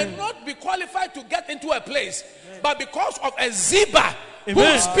 Amen. You may not be qualified to get into a place, but because of a Ziba who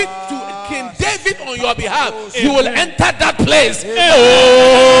Amen. will speak to King David on your behalf, you will enter that place. Amen.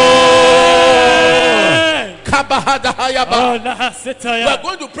 We are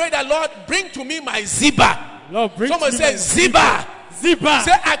going to pray that, Lord, bring to me my Ziba. Lord, bring Someone to me say my Ziba. Ziba.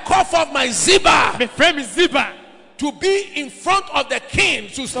 Say, I call forth my Ziba. My friend is Ziba. To be in front of the king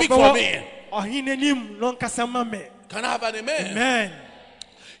to speak for me. Can I have an amen? Amen.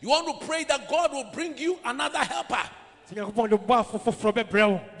 You want to pray that God will bring you another helper, the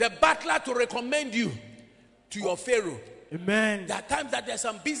butler to recommend you to your Pharaoh. Amen. There are times that there's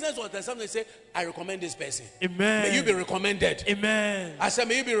some business or there's something they say, I recommend this person. Amen. May you be recommended. Amen. I said,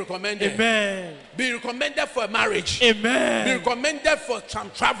 may you be recommended. Amen. Be recommended for marriage. Amen. Be recommended for some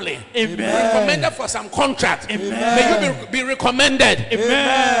traveling. Amen. Be recommended for some contract. Amen. May you be recommended.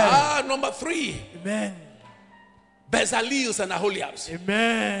 Amen. Number 3. Amen. Bezalels and Aholiabs.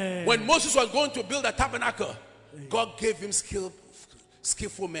 Amen. When Moses was going to build a tabernacle, God gave him skillful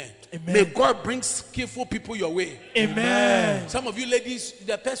men. Amen. May God bring skillful people your way. Amen. Some of you ladies,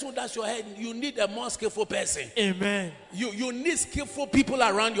 the person who does your hair, you need a more skillful person. Amen. You need skillful people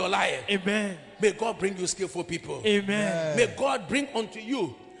around your life. Amen. May God bring you skillful people. Amen. May God bring unto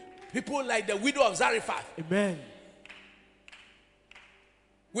you people like the widow of Zarephath. Amen.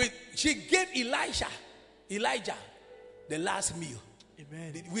 She gave Elijah the last meal.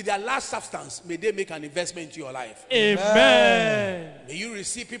 Amen. With their last substance, may they make an investment into your life. Amen. May you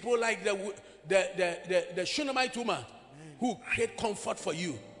receive people like the Shunammite woman who create comfort for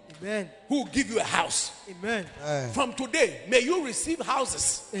you. Amen. Who give you a house. Amen. From today, may you receive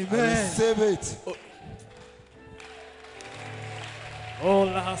houses. Amen. Receive it.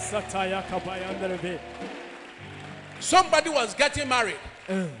 Somebody was getting married,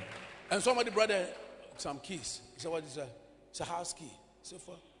 and somebody brought some keys. He said, "What is that?" It's a house key. So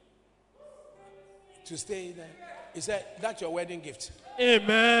for to stay there. He said, "That's your wedding gift."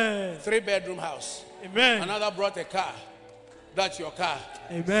 Amen. 3-bedroom house. Amen. Another brought a car. That's your car.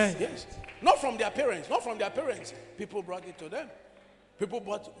 Amen. Yes. Not from their parents. Not from their parents. People brought it to them. People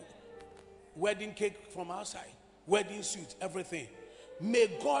bought wedding cake from outside. Wedding suit. Everything. May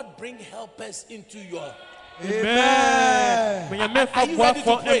God bring helpers into your. Amen. Are you ready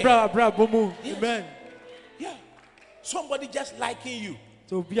to pray? Yes. Amen. Yeah. Somebody just liking you.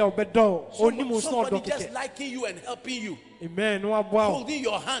 Somebody just liking you and helping you. Amen. Holding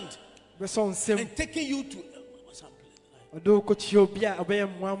your hand and taking you to. Amen.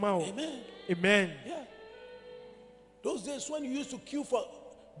 Amen. Yeah. Those days when you used to queue for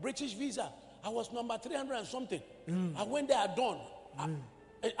British visa, I was number 300 and something. I went there at dawn.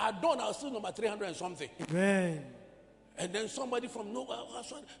 At dawn, I was still number 300 and something. Amen. And then somebody from nowhere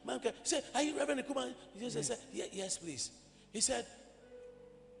said, "Are you Reverend Nkrumah?" He said, "Yes, please." He said,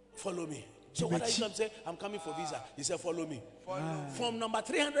 "Follow me." So what are you going to say? I'm coming for visa. He said, follow me. From number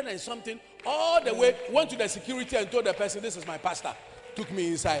 300 and something, all the way, went to the security and told the person, this is my pastor. Took me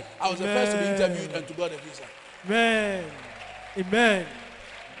inside. I was the first to be interviewed and to get a visa. Amen. Amen.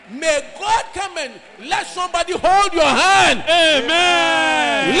 May God come and let somebody hold your hand.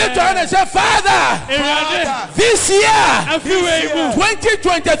 Amen. Lift your hand and say, Father, this year,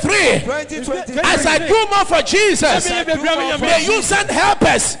 2023, as I do more for Jesus, may you send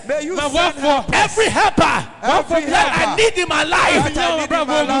helpers. Every helper that I need in my life,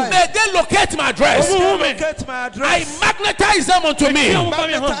 may they locate my address. I magnetize them unto me.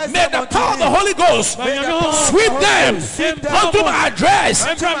 May the power of the Holy Ghost sweep them onto my address,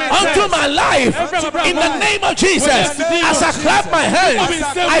 unto my life, in the name of Jesus. As I clap my hands,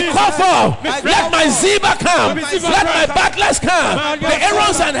 I call for, let my Ziba come, let my battlers come, the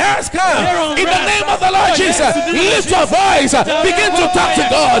Aarons and Hers come, in the name of the Lord Jesus. Lift your voice, begin to talk to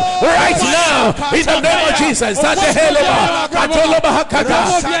God right now, in the name of Jesus.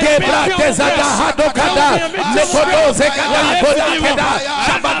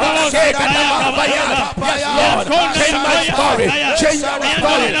 Lord, change my story, change my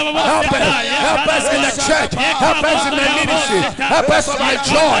story. Help us in the church, help us in the ministry, help us of my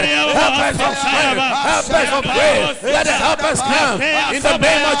joy, help us of strength, help us of grace. Let it help us come in the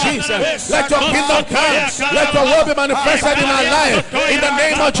name of Jesus. Let your kingdom come, let your will be manifested in our life in the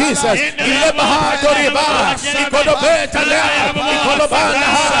name of Jesus.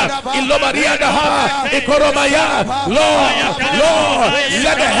 Lord,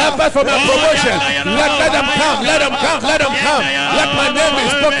 let the help us from your promotion. Let them come, let them come, let them come. Let my name be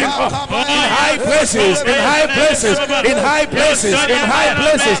spoken of in high places, in high places, in high places, in high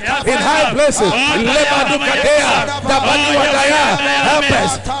places, in high places. Help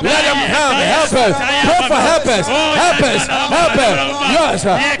us, let them come, help us. Pray for help us, help us, help us. Yes,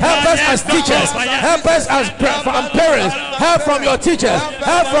 help us as teachers, help us as parents, help from your teachers,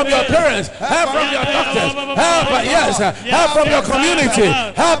 help from your parents, help from your doctors, help, yes, help from your community,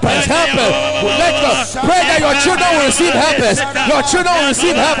 help us, help us. Let us pray that your children will receive helpers, your children will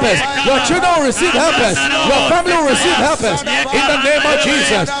receive helpers, your children will receive helpers, your family will receive helpers in the name of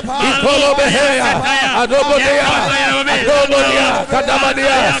Jesus.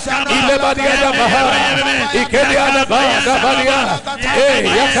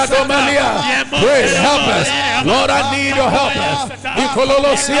 Pray, help us. Lord, I need your helpers.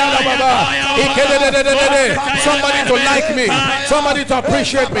 Somebody to like me, somebody to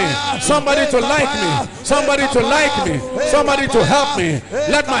appreciate me, somebody to like me, somebody to like me, somebody to help me.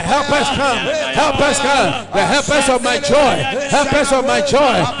 Let my helpers come, help us come, the helpers of my joy, helpers of my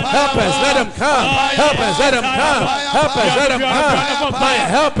joy, help us, let them come, help us, let them come, help us, let them come, my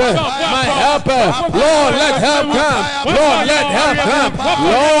helper, Lord, let help come, Lord, let help come,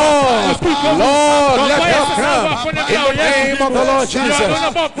 Lord, let help come, in the name of the Lord Jesus. You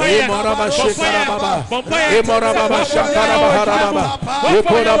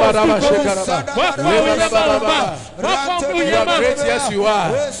are great, yes you are.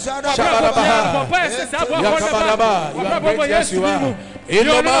 Yes you are.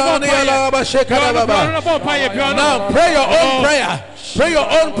 Now pray your own prayer. Pray your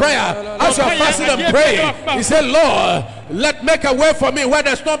own prayer. As you are fasting and praying, you say, Lord, make a way for me where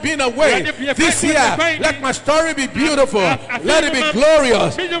there's not been a way. This year, let my story be beautiful. Let it be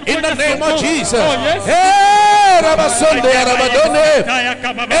glorious. In the name of Jesus. Hey, Rabasonde, Rabadone.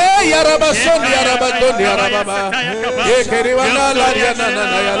 Hey, Rabasonde, Rabadone, Rababa. Hey, Keriwana, Lariana,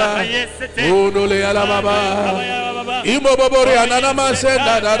 Unule, Alababa. Imobori, Ananama,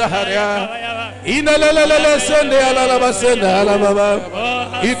 Senda, Dadaharia. Inalele, Sende, Alababa, Senda, Alababa.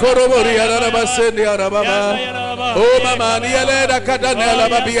 Ikorobori, Ananama, Sende, Alababa. Oh, Mama, Niele, Kadanela,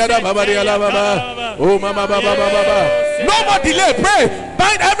 Babiara, Babariala, Baba. Oh, Mama, Baba. No more delay. Pray.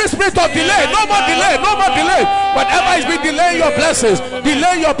 Bind every spirit of delay. No more delay. No more delay. Whatever is been delaying your blessings,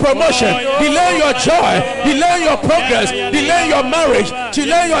 delay your promotion, delay your joy, delay your progress, delay your marriage,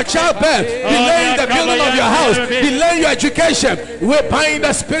 delay your childbirth, delay the building of your house, delay your education. We bind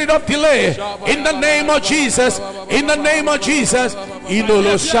the spirit of delay in the name of Jesus. In the name of Jesus.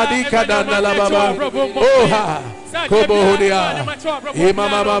 Inolo Shadika Danala Baba. Oh ha. Kobohodia,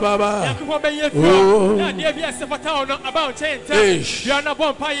 Imama Baba,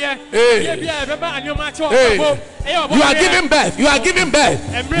 you are giving birth. You are giving birth.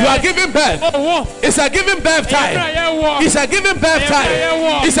 You are giving birth. It's a giving birth time. It's a giving birth time.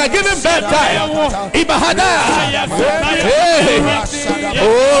 It's a giving birth time. Ibahada.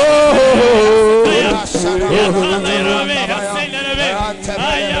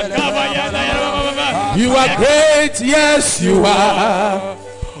 You are great, yes you are.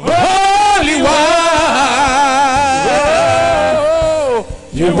 Holy are.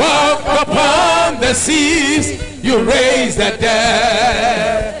 You walk upon the seas. You raise the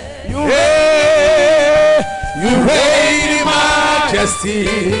dead. You reign in majesty,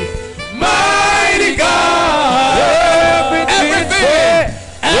 mighty God.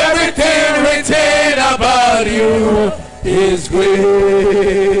 Everything written about you is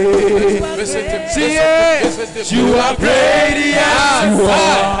great. Listen to me. You are great, yes.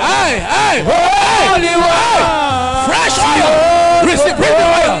 Holy one. Fresh oil. Receive the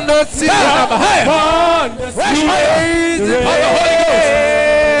oil. Fresh oil of the Holy Ghost.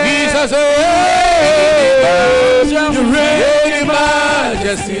 Jesus, you reign in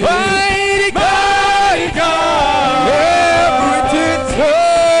majesty, mighty God.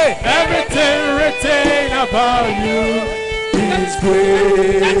 Everything written about you is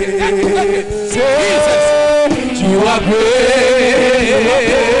great. Jesus, you are great.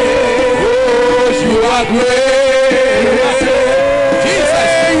 You are great. Jesus,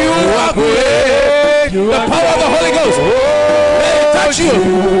 you are great. the power of the Holy Ghost. May it touch you.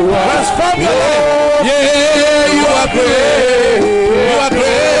 Transform your life. Yeah, you are great. You are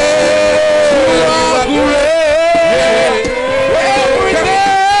great. You are great.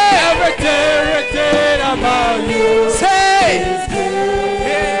 Everything written about you. Say,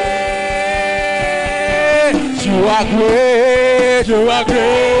 you are great. You are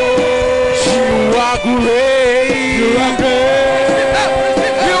great. You are great. You are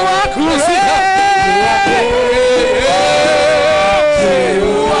great. You are great.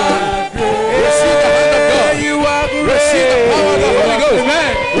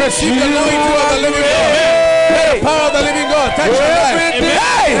 Receive the anointing of the living God. Let the power of the living God touch your life.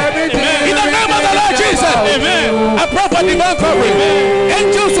 Hey! In the name of the Lord Jesus. I pray for divine covering.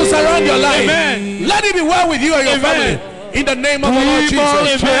 Angels to surround your life. Let it be well with you and your family. In the name of the Lord Jesus. One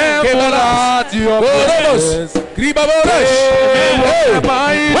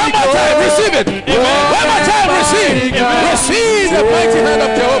more time, receive it. One more time, receive. Receive the mighty hand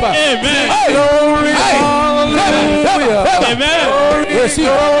of Jehovah. Amen.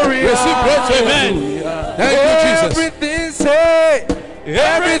 Receive great favor. Thank you, Jesus.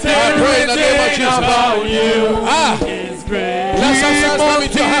 Everything I pray in the name of Jesus. About you is great. Let substance come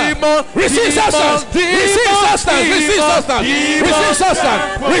into your hand. Receive substance. Receive substance. Receive substance. Receive substance.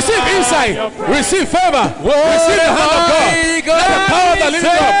 Receive insight. Receive favor. Receive the hand of God. Let the power of the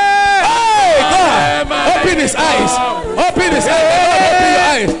living God. Hey, God. Open his eyes. Open his eyes. Open your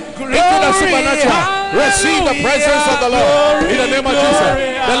eyes into the supernatural. Receive the presence of the Lord in the name of Jesus.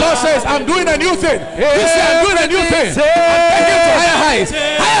 The Lord says, I'm doing a new thing. He said, I'm doing a new thing. I'm taking you to higher heights.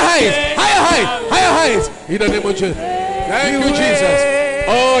 Higher heights. Higher heights. Higher heights. In the name of Jesus. Thank you, Jesus.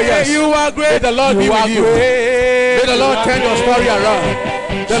 Oh, yes. You are great. May the Lord be with you. May the Lord turn your story around.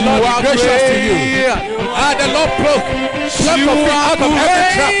 The Lord be gracious to you. The Lord pluck your feet out of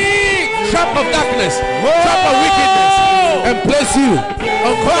every trap of darkness, trap of wickedness, and place you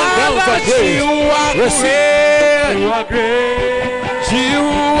on common grounds of grace. Receive. You are great. You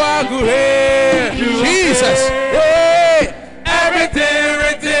are great. Jesus. Everything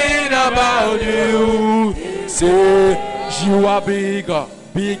written about you. Say, you are bigger,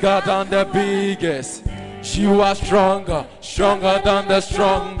 bigger than the biggest. You are stronger, stronger than the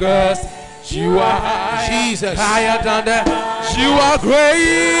strongest. You are higher, Jesus. higher than the. You are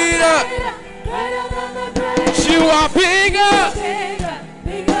greater. You are bigger.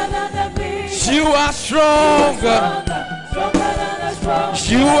 You are stronger.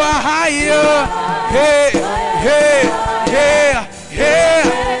 You are higher. Hey, hey, hey, hey,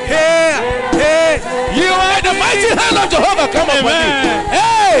 hey, hey. You are The mighty hand of Jehovah come upon you.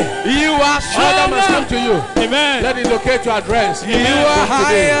 Hey! You are All that must come stronger. to you. Amen. Let it locate your address. You are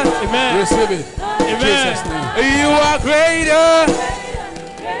higher. Amen. Receive it. In Amen. Jesus' name. You are greater.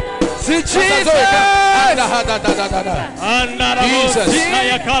 See Jesus. Jesus.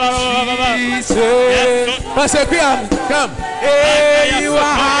 Jesus. Pastor Piam, come. Hey, you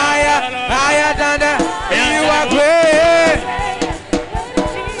are higher, higher than the. You are great.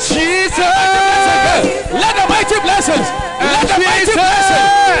 Jesus. Let the mighty blessings, let the mighty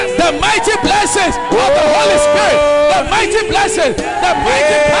blessings, the mighty blessings of the Holy Spirit, the mighty blessings, the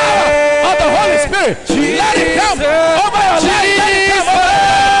mighty power of the Holy Spirit, let it come over your life. Let it come over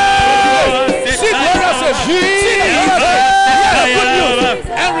your life. See glorious, see the glorious, hear the good news,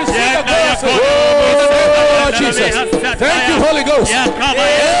 and receive the glorious. In the name of the Lord Jesus. Thank you, Holy Ghost.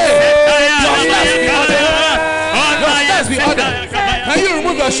 Can you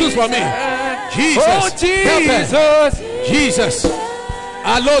remove your shoes for me? Jesus. Oh, Jesus. Jesus.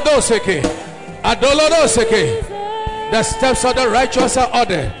 Alodoseke. Adolodoseke. The steps of the righteous are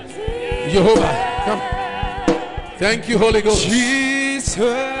ordered. Jehovah. Come. Thank you, Holy Ghost.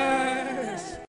 Jesus.